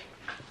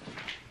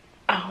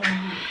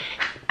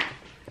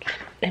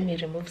 Let me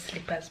remove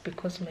slippers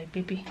because my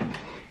baby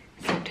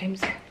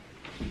sometimes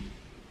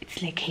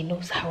it's like he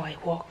knows how I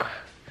walk.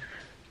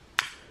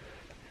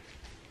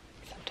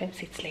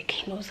 Sometimes it's like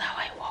he knows how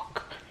I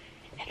walk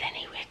and then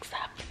he wakes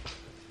up.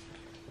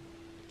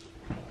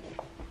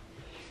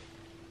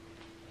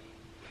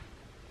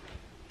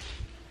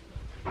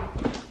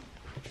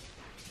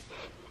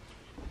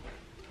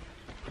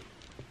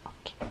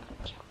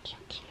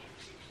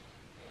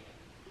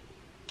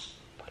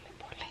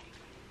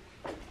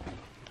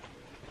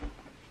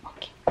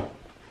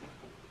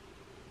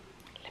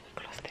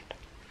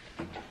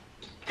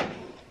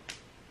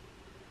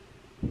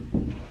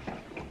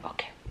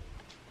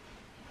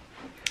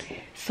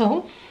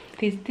 So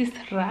there's this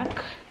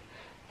rack.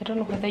 I don't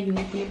know whether you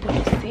will be able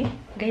to see.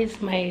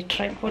 Guys, my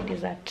tripod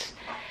is at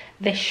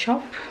the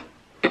shop.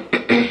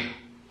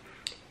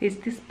 There's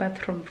this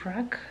bathroom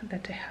rack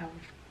that I have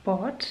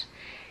bought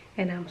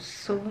and I'm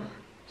so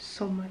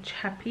much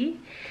happy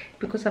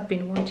because I've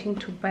been wanting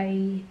to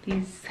buy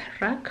this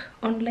rack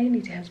online.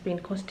 It has been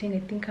costing I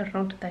think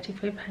around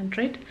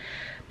 3,500,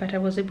 but I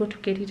was able to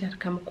get it at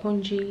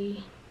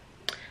Kamukunji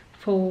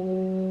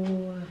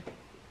for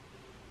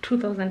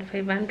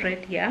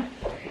 2,500. yeah.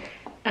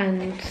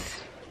 And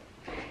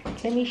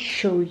let me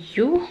show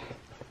you.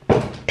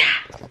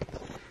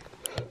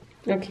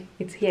 Okay,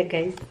 it's here,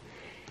 guys.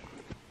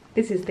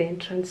 This is the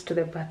entrance to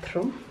the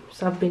bathroom.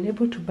 So I've been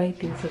able to buy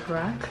this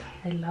rack.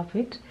 I love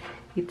it.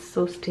 It's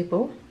so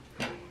stable.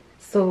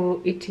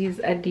 So it is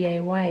a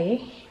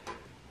DIY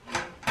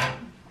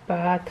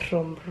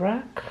bathroom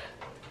rack.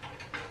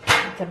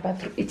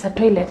 It's a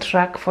toilet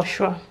rack for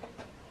sure.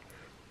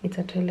 It's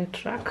a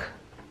toilet rack.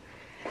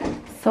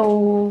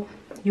 So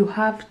you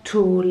have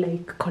to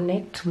like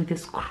connect with the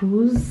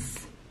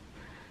screws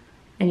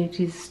and it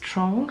is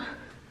strong.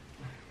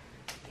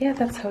 Yeah,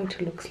 that's how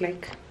it looks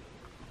like.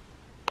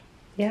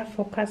 Yeah,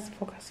 focus.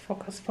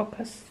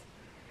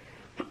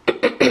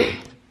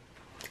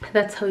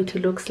 That's how it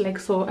looks like.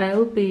 So I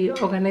will be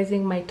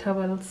organizing my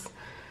towels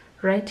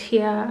right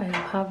here. I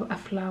have a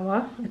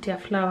flower,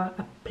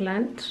 a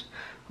plant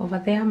over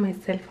there, my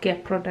self-care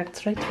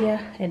products right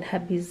here, and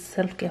hubby's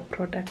self-care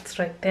products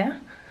right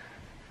there.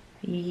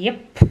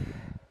 Yep.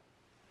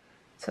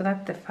 So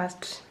that's the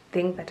first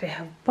thing that I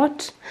have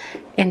bought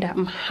and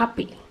I'm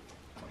happy.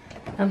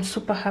 I'm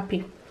super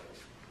happy,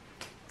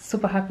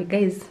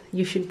 guys.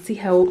 You should see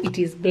how it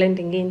is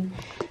blending in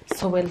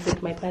so well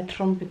with my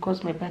bathroom,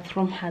 because my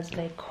bathroom has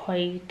like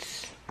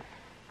white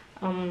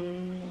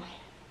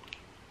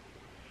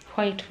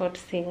hot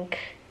sink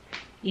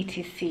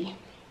etc.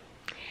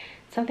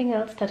 Something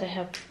else that I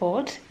have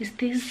bought is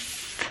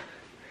this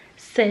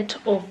set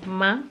of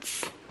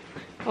mats.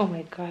 Oh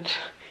my god,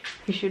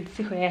 you should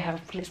see where I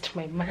have placed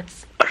my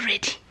mats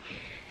already.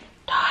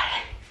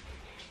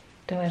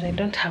 Don't worry, I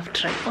don't have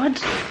tripod,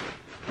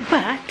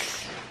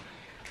 but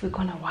we're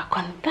gonna work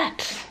on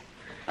that.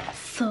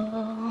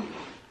 So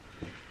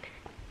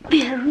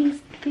there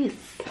is this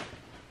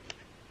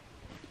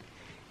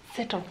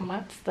set of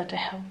mats that I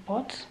have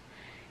bought.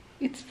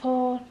 It's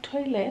for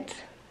toilet,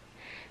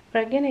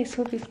 but again I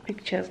saw these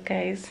pictures,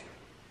 guys.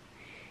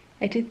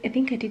 I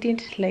think I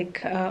didn't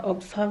like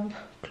observe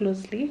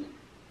closely.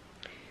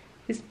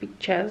 These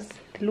pictures,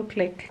 they look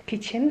like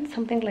kitchen,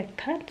 something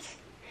like that.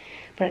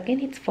 But again,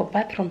 it's for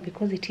bathroom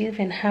because it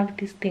even have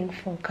this thing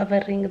for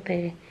covering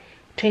the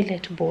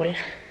toilet bowl.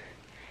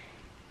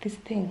 This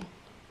thing.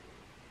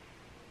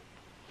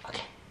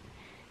 Okay.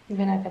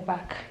 Even at the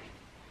back.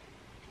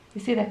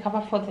 You see the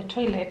cover for the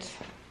toilet?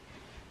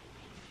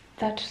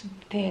 That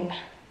thing.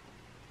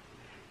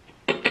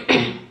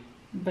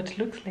 But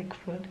looks like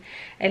food.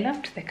 I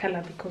loved the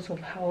color because of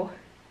how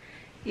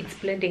It's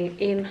blending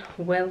in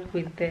well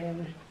with the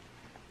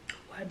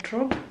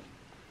wardrobe.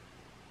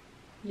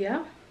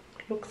 Yeah,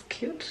 looks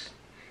cute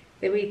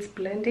the way it's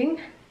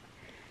blending.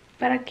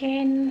 But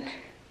again,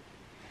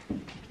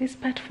 this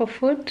part for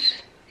food,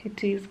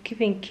 it is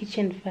giving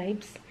kitchen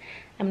vibes.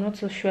 I'm not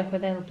so sure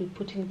whether I'll be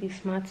putting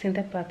these mats in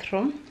the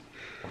bathroom.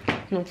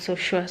 Not so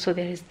sure. So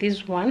there is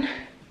this one,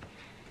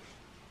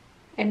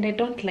 and I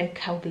don't like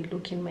how they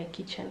look in my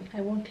kitchen.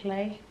 I won't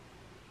lie.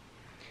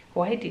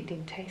 Why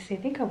didn't I say? I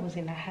think I was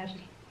in a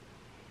hurry.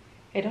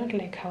 I don't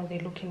like how they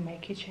look in my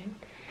kitchen,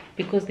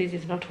 because this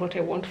is not what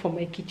I want for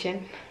my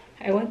kitchen.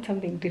 I want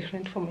something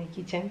different for my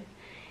kitchen.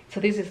 So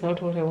this is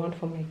not what I want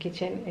for my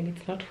kitchen, and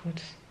it's not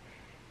what...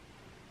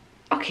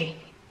 Okay,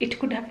 it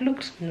could have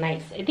looked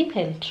nice. I think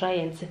I'll try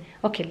and say,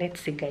 okay,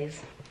 let's see,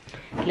 guys.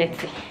 Let's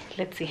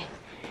see.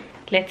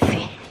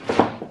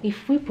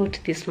 If we put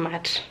this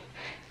mat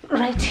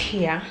right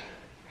here,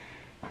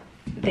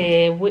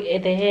 the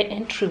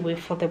entryway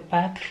for the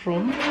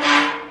bathroom. Okay,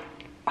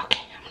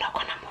 I'm not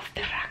gonna move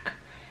the rack.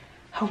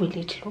 How will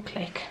it look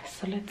like?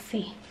 So let's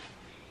see.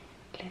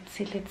 Let's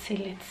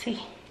see.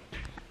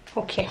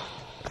 Okay.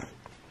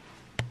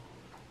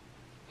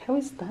 How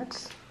is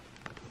that?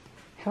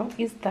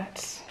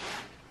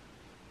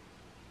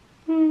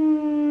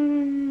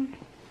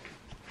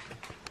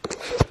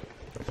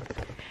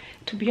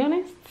 To be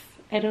honest,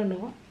 I don't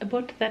know. I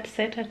bought that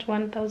set at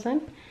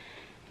 1,000.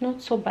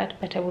 Not so bad,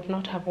 but I would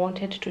not have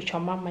wanted to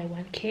choma my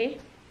 1K.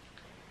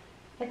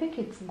 I think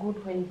it's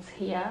good when it's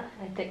here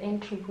at the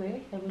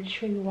entryway. I will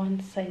show you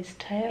one size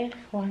tile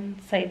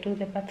once I do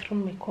the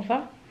bathroom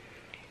makeover.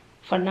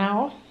 For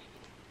now,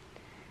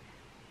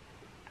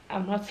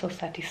 I'm not so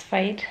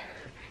satisfied.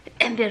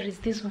 And there is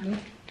this one.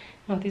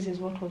 Now this is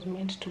what was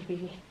meant to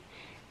be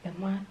the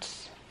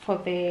mat for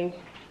the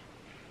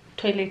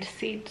toilet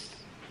seat.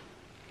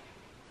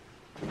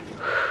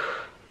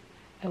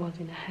 I was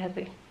in a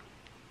hurry.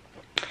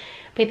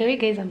 By the way,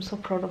 guys, I'm so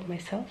proud of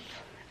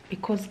myself,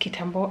 because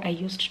kitambo I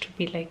used to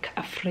be like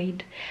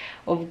afraid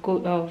of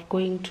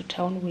going to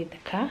town with the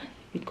car,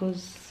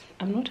 because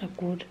I'm not a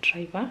good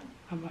driver.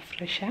 I'm a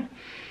fresher.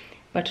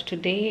 But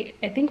today,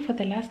 I think for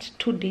the last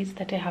 2 days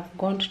that I have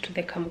gone to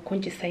the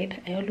Kamukunji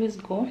side, I always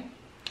go.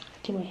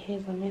 My hair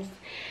is a mess.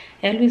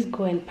 I always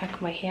go and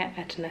pack my hair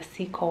at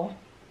Nasiko.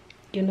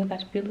 You know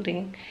that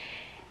building?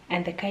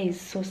 And the car is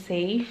so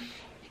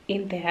safe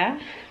in there.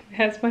 My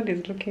husband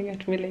is looking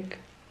at me like,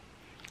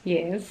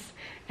 yes,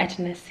 at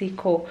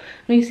Nasiko.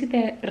 Now you see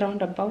the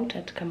roundabout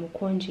at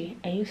Kamukunji,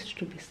 I used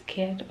to be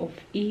scared of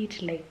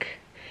it. Like,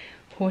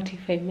 what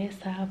if I mess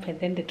up and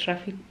then the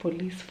traffic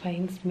police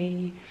finds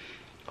me?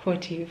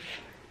 What if,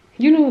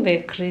 you know,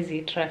 the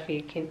crazy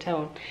traffic in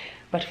town?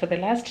 But for the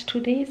last 2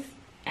 days,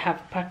 I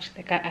have parked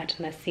the car at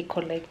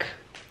Nasiko. Like,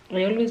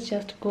 I always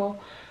just go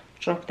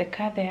drop the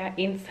car there.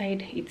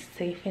 Inside, it's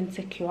safe and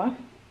secure.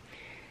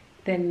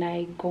 Then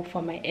I go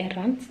for my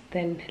errands.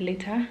 Then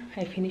later,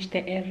 I finish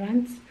the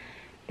errands.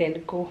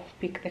 Then go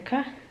pick the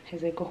car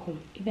as I go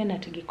home. Even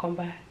at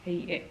Gikomba,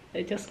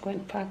 I just go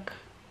and park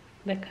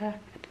the car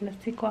at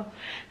Nasiko.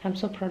 I'm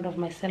so proud of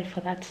myself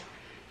for that.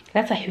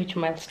 That's a huge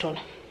milestone.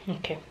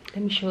 Okay,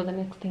 let me show you the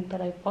next thing that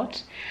I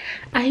bought.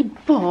 I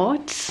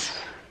bought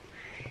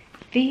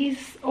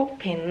these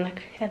open,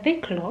 like, are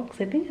they clocks?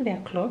 I think they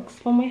are clocks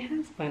for my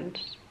husband.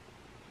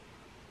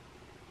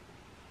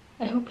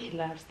 I hope he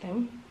loves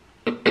them.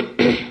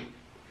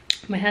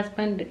 My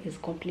husband is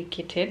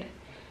complicated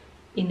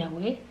in a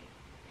way.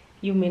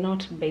 You may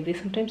not buy this.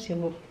 Sometimes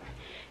you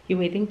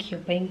may think you're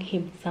buying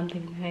him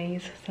something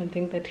nice,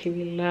 something that he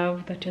will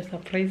love, that you're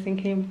surprising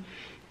him,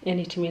 and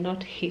it may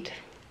not hit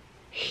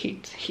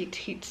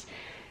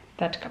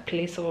that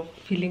place of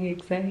feeling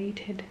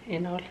excited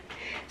and all.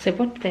 So I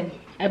bought them.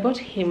 I bought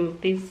him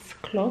these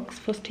clocks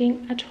for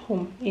staying at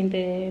home in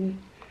the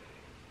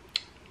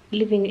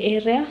living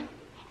area.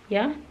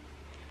 Yeah,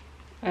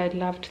 I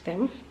loved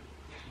them.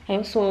 I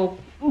also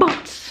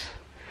bought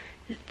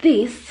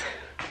this.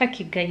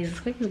 Okay,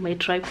 guys, where is my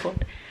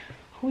tripod?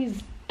 Who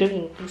is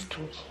doing this to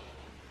me?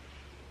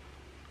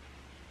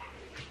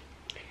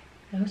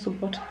 I also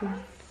bought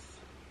these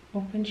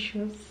open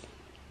shoes.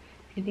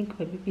 I think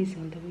my baby is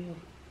on the way of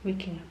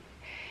waking up.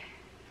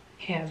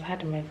 He has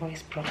heard my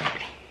voice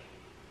probably.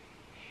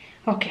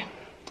 Okay,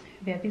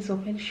 there are these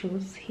open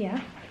shoes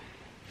here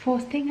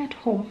for staying at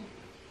home.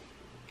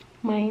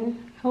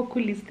 Mine, how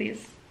cool is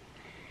this?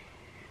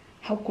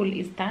 How cool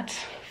is that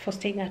for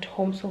staying at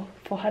home? So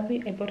for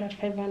hubby, I bought at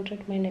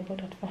 500. Mine, I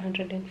bought at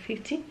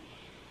 450.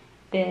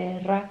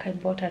 The rack I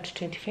bought at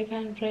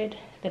 2,500.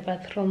 The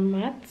bathroom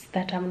mats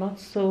that I'm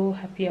not so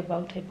happy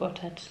about, I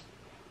bought at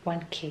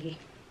 1K.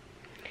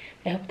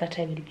 I hope that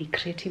I will be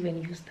creative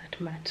and use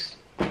that mat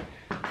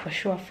for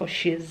sure for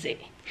shoes.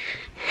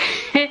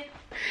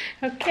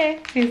 Okay,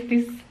 is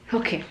this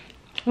okay?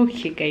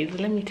 Okay, guys,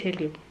 let me tell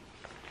you.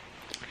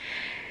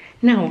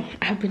 Now,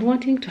 I've been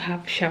wanting to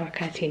have shower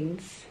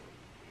curtains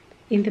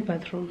in the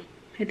bathroom.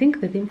 I think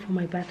the theme for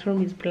my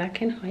bathroom is black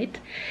and white.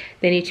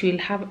 Then it will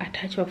have a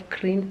touch of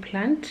green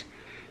plant.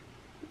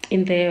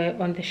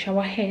 on the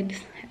shower head.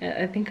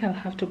 I think I'll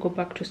have to go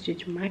back to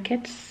Stitch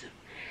Market.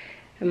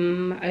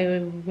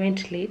 I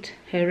went late.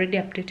 I already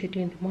updated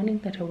you in the morning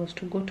that I was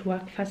to go to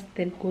work first,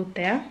 then go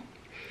there.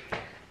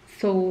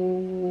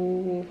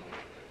 So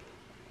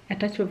a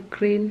touch of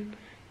green,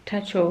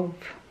 touch of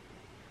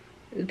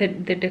the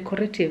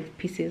decorative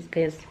pieces,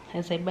 guys.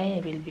 As I buy,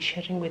 I will be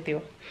sharing with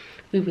you.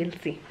 We will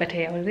see. But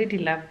I already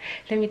love,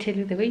 let me tell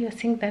you, the way you're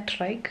seeing that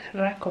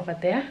rack over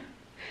there,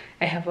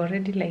 I have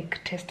already like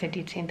tested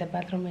it in the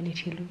bathroom and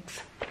it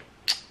looks,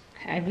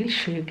 I will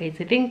show you guys.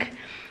 I think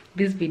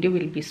this video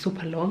will be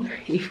super long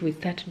if we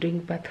start doing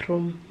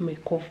bathroom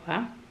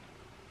makeover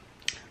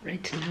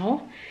right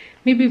now.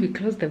 Maybe we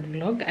close the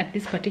vlog at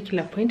this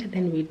particular point,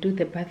 then we do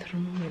the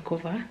bathroom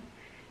makeover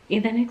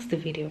in the next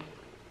video,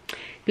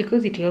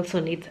 because it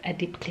also needs a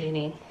deep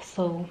cleaning.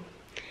 So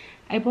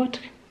I bought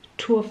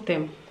 2 of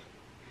them,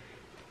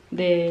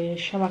 the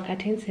shower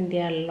curtains, and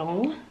they are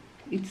long.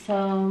 It's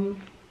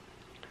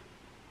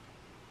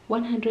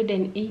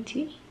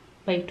 180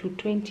 by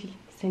 220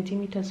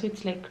 centimeters, so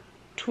it's like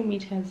 2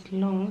 meters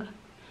long.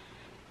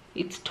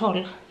 It's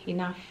tall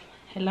enough.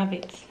 I love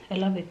it. I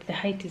love it. The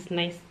height is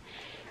nice.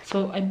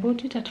 So I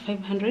bought it at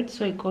 500,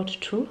 so I got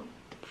 2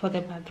 for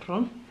the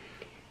bathroom.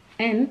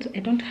 And I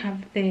don't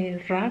have the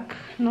rack,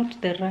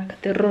 not the rack,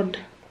 the rod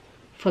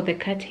for the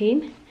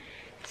curtain.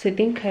 So I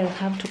think I'll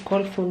have to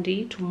call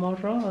Fundi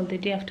tomorrow or the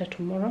day after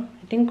tomorrow.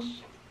 I think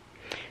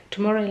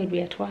tomorrow I'll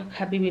be at work.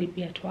 Happy will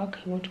be at work.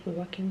 I won't be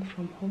working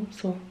from home,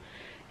 so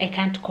I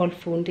can't call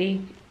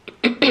Fundi.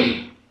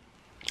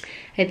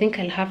 I think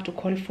I'll have to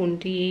call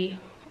Fundi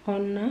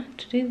on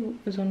today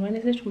is on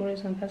Wednesday, tomorrow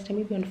is on Thursday,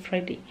 maybe on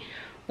Friday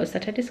or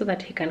Saturday, so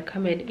that he can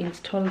come and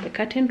install the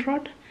curtain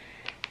rod.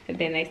 And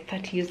then I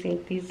start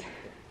using these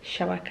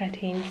shower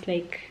curtains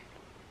like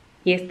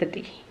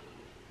yesterday,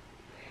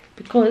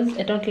 because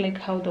I don't like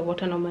how the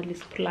water normally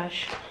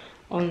splash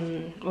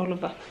on all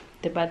over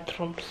the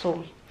bathroom.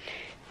 So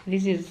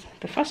this is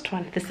the first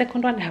one. The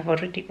second one I have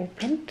already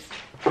opened.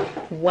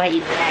 Why?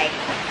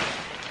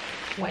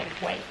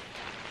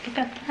 Look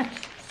at that,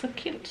 so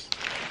cute.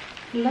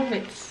 Love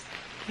it.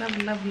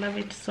 Love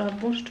it. So I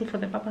bought 2 for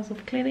the purpose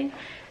of cleaning,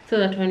 so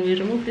that when we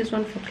remove this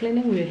one for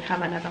cleaning, we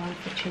have another one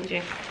for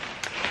changing.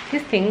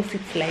 These things,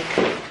 it's like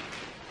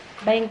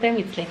buying them,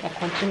 it's like a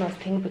continuous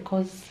thing,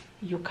 because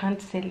you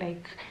can't say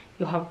like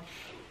you have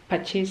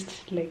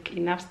purchased like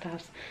enough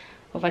stuff.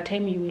 Over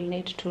time you will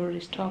need to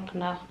restock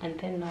now and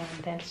then.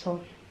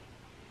 So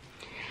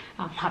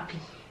I'm happy.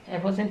 I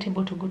wasn't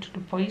able to go to the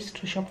boys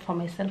to shop for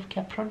my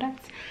self-care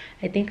products.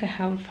 I think I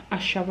have a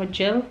shower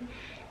gel.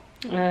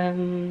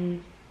 So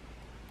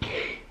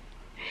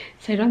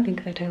I don't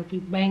think that I'll be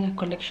buying a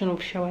collection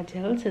of shower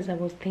gels as I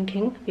was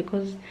thinking,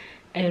 because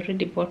I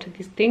already bought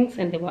these things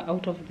and they were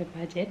out of the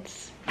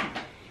budget.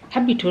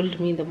 Hubby told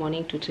me in the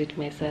morning to treat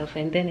myself,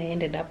 and then I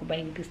ended up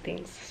buying these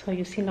things. So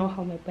you see now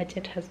how my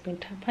budget has been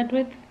tampered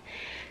with.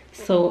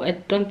 So I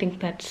don't think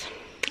that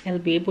I'll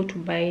be able to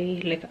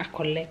buy like a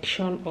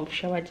collection of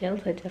shower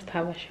gels. I just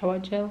have a shower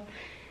gel,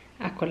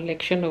 a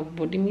collection of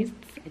body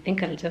mists. I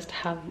think I'll just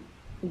have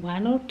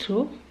 1 or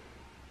 2,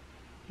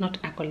 not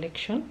a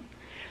collection.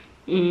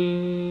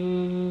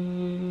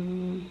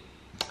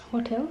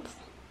 What else?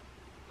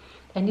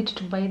 I need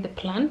to buy the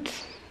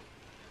plant,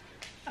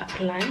 a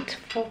plant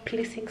for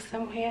placing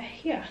somewhere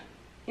here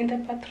in the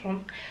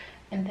bathroom,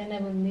 and then I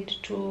will need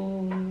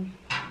to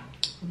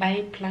buy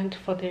a plant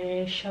for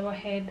the shower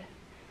head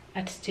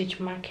at Stitch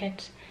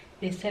Market.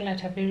 They sell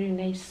at a very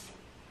nice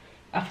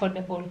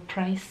affordable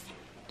price.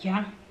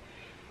 Yeah.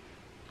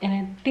 And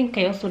I think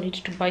I also need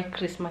to buy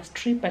Christmas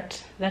tree,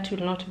 but that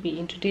will not be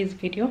in today's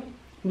video,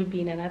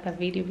 maybe in another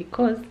video,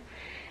 because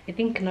I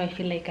think now I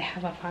feel like I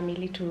have a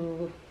family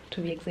to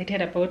be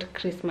excited about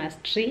Christmas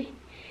tree.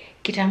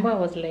 Kitambo I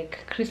was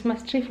like,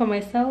 Christmas tree for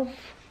myself,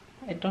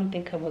 I don't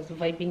think I was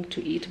vibing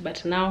to it,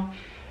 but now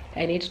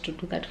I need to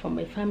do that for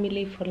my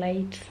family, for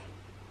Light.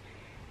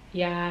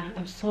 Yeah,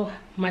 I'm so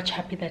much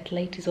happy that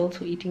Light is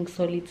also eating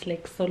solids,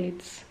 like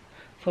solids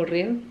for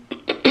real.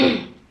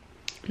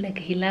 Like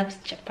he loves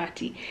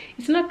chapati.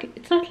 It's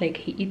not like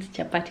he eats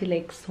chapati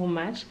like so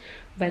much,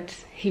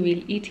 but he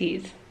will eat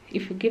it.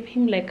 If you give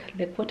him like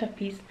the quarter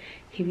piece,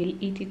 he will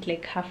eat it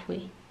like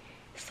halfway.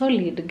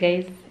 Solid,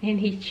 guys,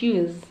 and he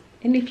chews.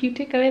 And if you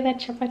take away that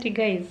chapati,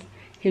 guys,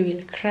 he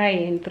will cry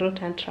and throw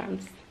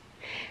tantrums.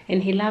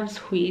 And he loves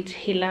wheat,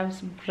 he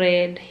loves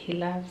bread, he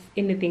loves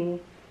anything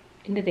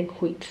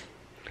wheat.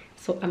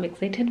 So I'm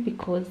excited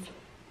because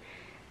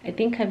I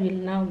think I will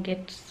now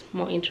get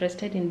more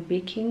interested in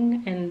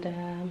baking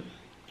and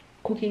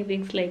cooking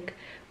things like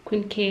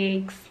queen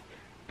cakes,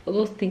 all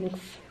those things,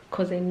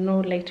 because I know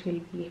Light will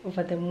be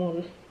over the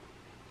moon.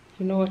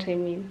 You know what I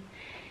mean?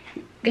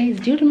 Guys,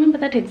 do you remember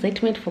that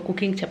excitement for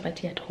cooking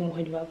chapati at home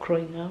when you were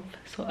growing up?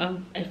 So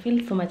I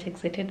feel so much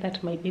excited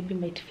that my baby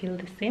might feel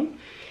the same.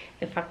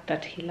 The fact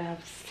that he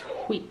loves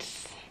wheat.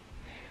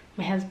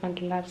 My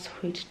husband loves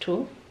wheat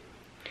too,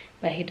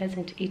 but he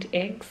doesn't eat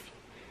eggs.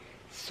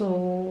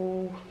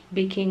 So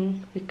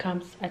baking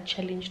becomes a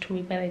challenge to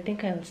me, but I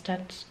think I'll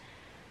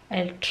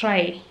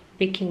try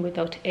baking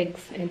without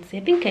eggs. And I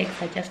think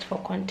eggs are just for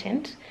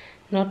content,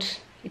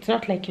 it's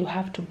not like you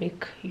have to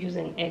bake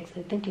using eggs.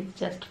 I think it's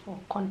just for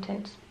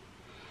content.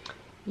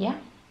 Yeah.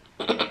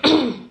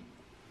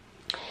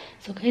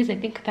 So guys, I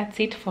think that's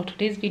it for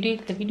today's video.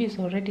 The video is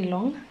already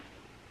long.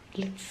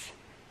 Let's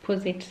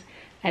pause it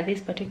at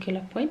this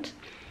particular point.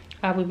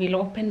 We will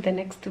open the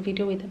next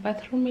video with the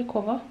bathroom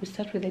makeover. We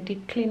start with the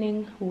deep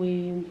cleaning,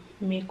 we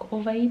make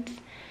over it,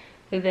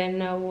 then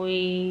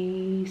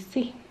we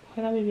see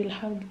whether we will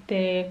have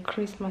the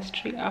Christmas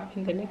tree up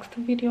in the next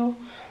video.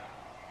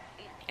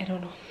 I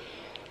don't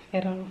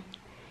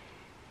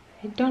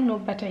know,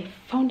 but I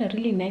found a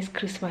really nice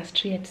Christmas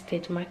tree at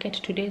Stage Market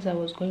today as I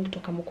was going to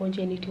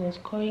Kamukunji, and it was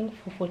going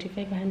for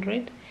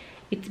 4,500.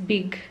 It's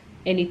big,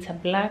 and it's a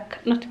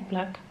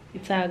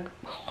it's a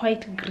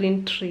white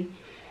green tree.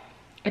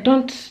 I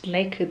don't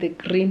like the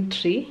green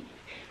tree,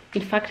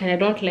 in fact, and I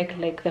don't like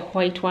the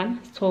white one.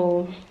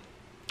 So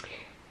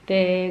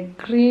the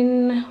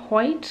green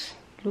white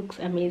looks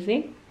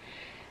amazing.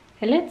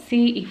 And let's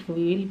see if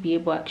we will be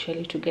able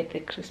actually to get the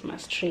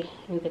Christmas tree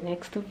in the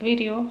next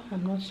video.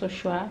 I'm not so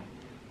sure,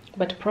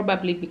 but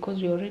probably,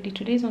 because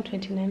today is on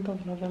 29th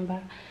of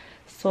November,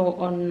 so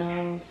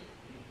on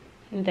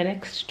in the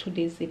next 2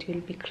 days it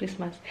will be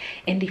Christmas.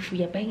 And if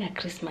we are buying a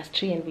Christmas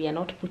tree and we are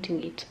not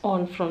putting it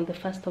on from the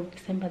 1st of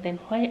December, then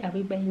why are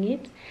we buying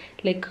it?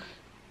 Like,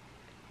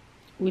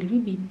 will we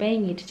be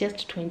buying it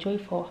just to enjoy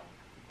for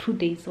 2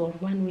 days or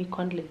 1 week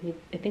only?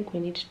 I think we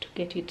need to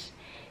get it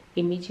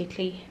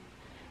immediately,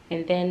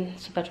 and then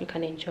so that we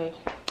can enjoy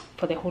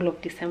for the whole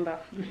of December.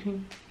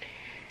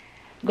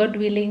 God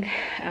willing,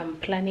 I'm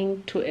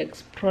planning to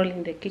explore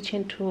in the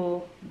kitchen,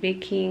 to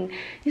baking.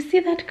 You see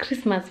that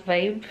Christmas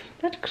vibe,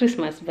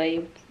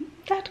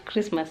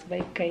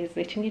 guys,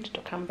 that you need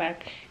to come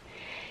back.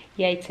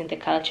 Yeah, it's in the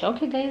culture.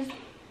 Okay guys,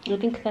 I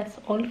think that's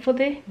all for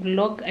the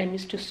vlog. I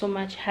missed you so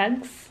much.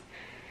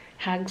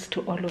 Hugs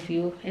to all of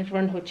you,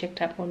 everyone who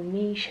checked up on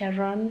me.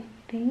 Sharon,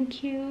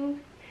 thank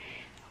you.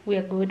 We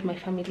are good, my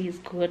family is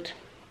good.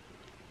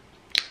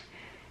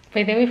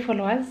 By the way,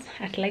 follow us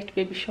at Light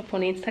Baby Shop on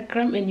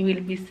Instagram, and you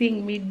will be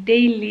seeing me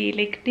daily,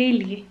 like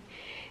daily.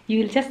 You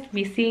will just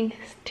be seeing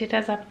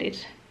status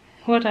update,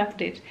 what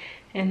update,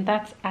 and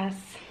that's us,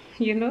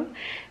 you know.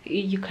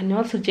 You can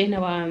also join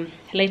our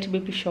Light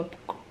Baby Shop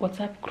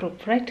WhatsApp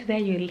group. Right there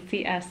you will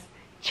see us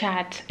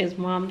chat as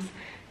moms.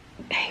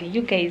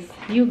 You guys,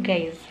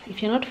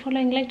 if you're not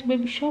following Light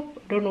Baby Shop,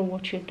 I don't know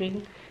what you're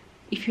doing.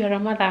 If you're a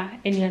mother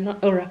and you're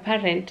not, or a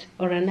parent,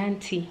 or an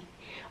auntie,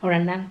 or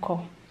an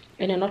uncle,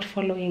 and you're not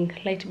following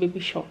Light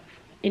Baby Shop,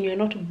 and you're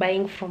not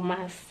buying from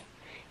us,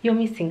 you're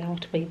missing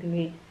out. By the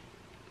way,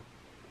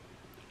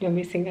 you're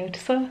missing out.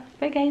 So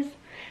bye guys,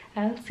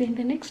 I'll see you in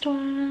the next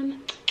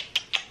one.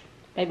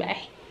 Bye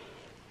bye.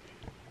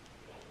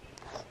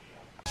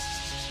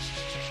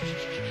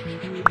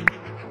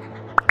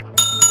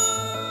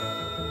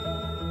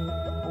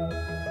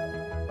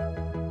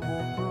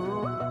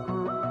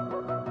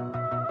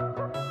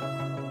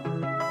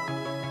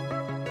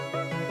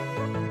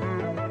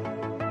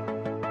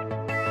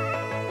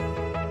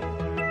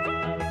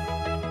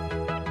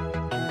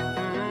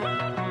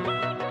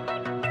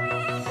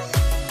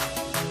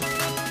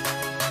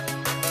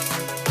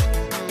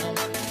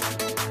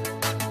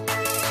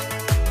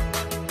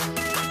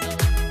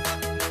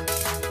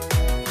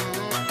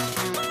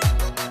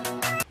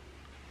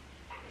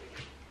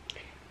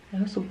 I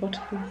also bought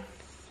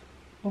these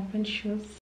open shoes.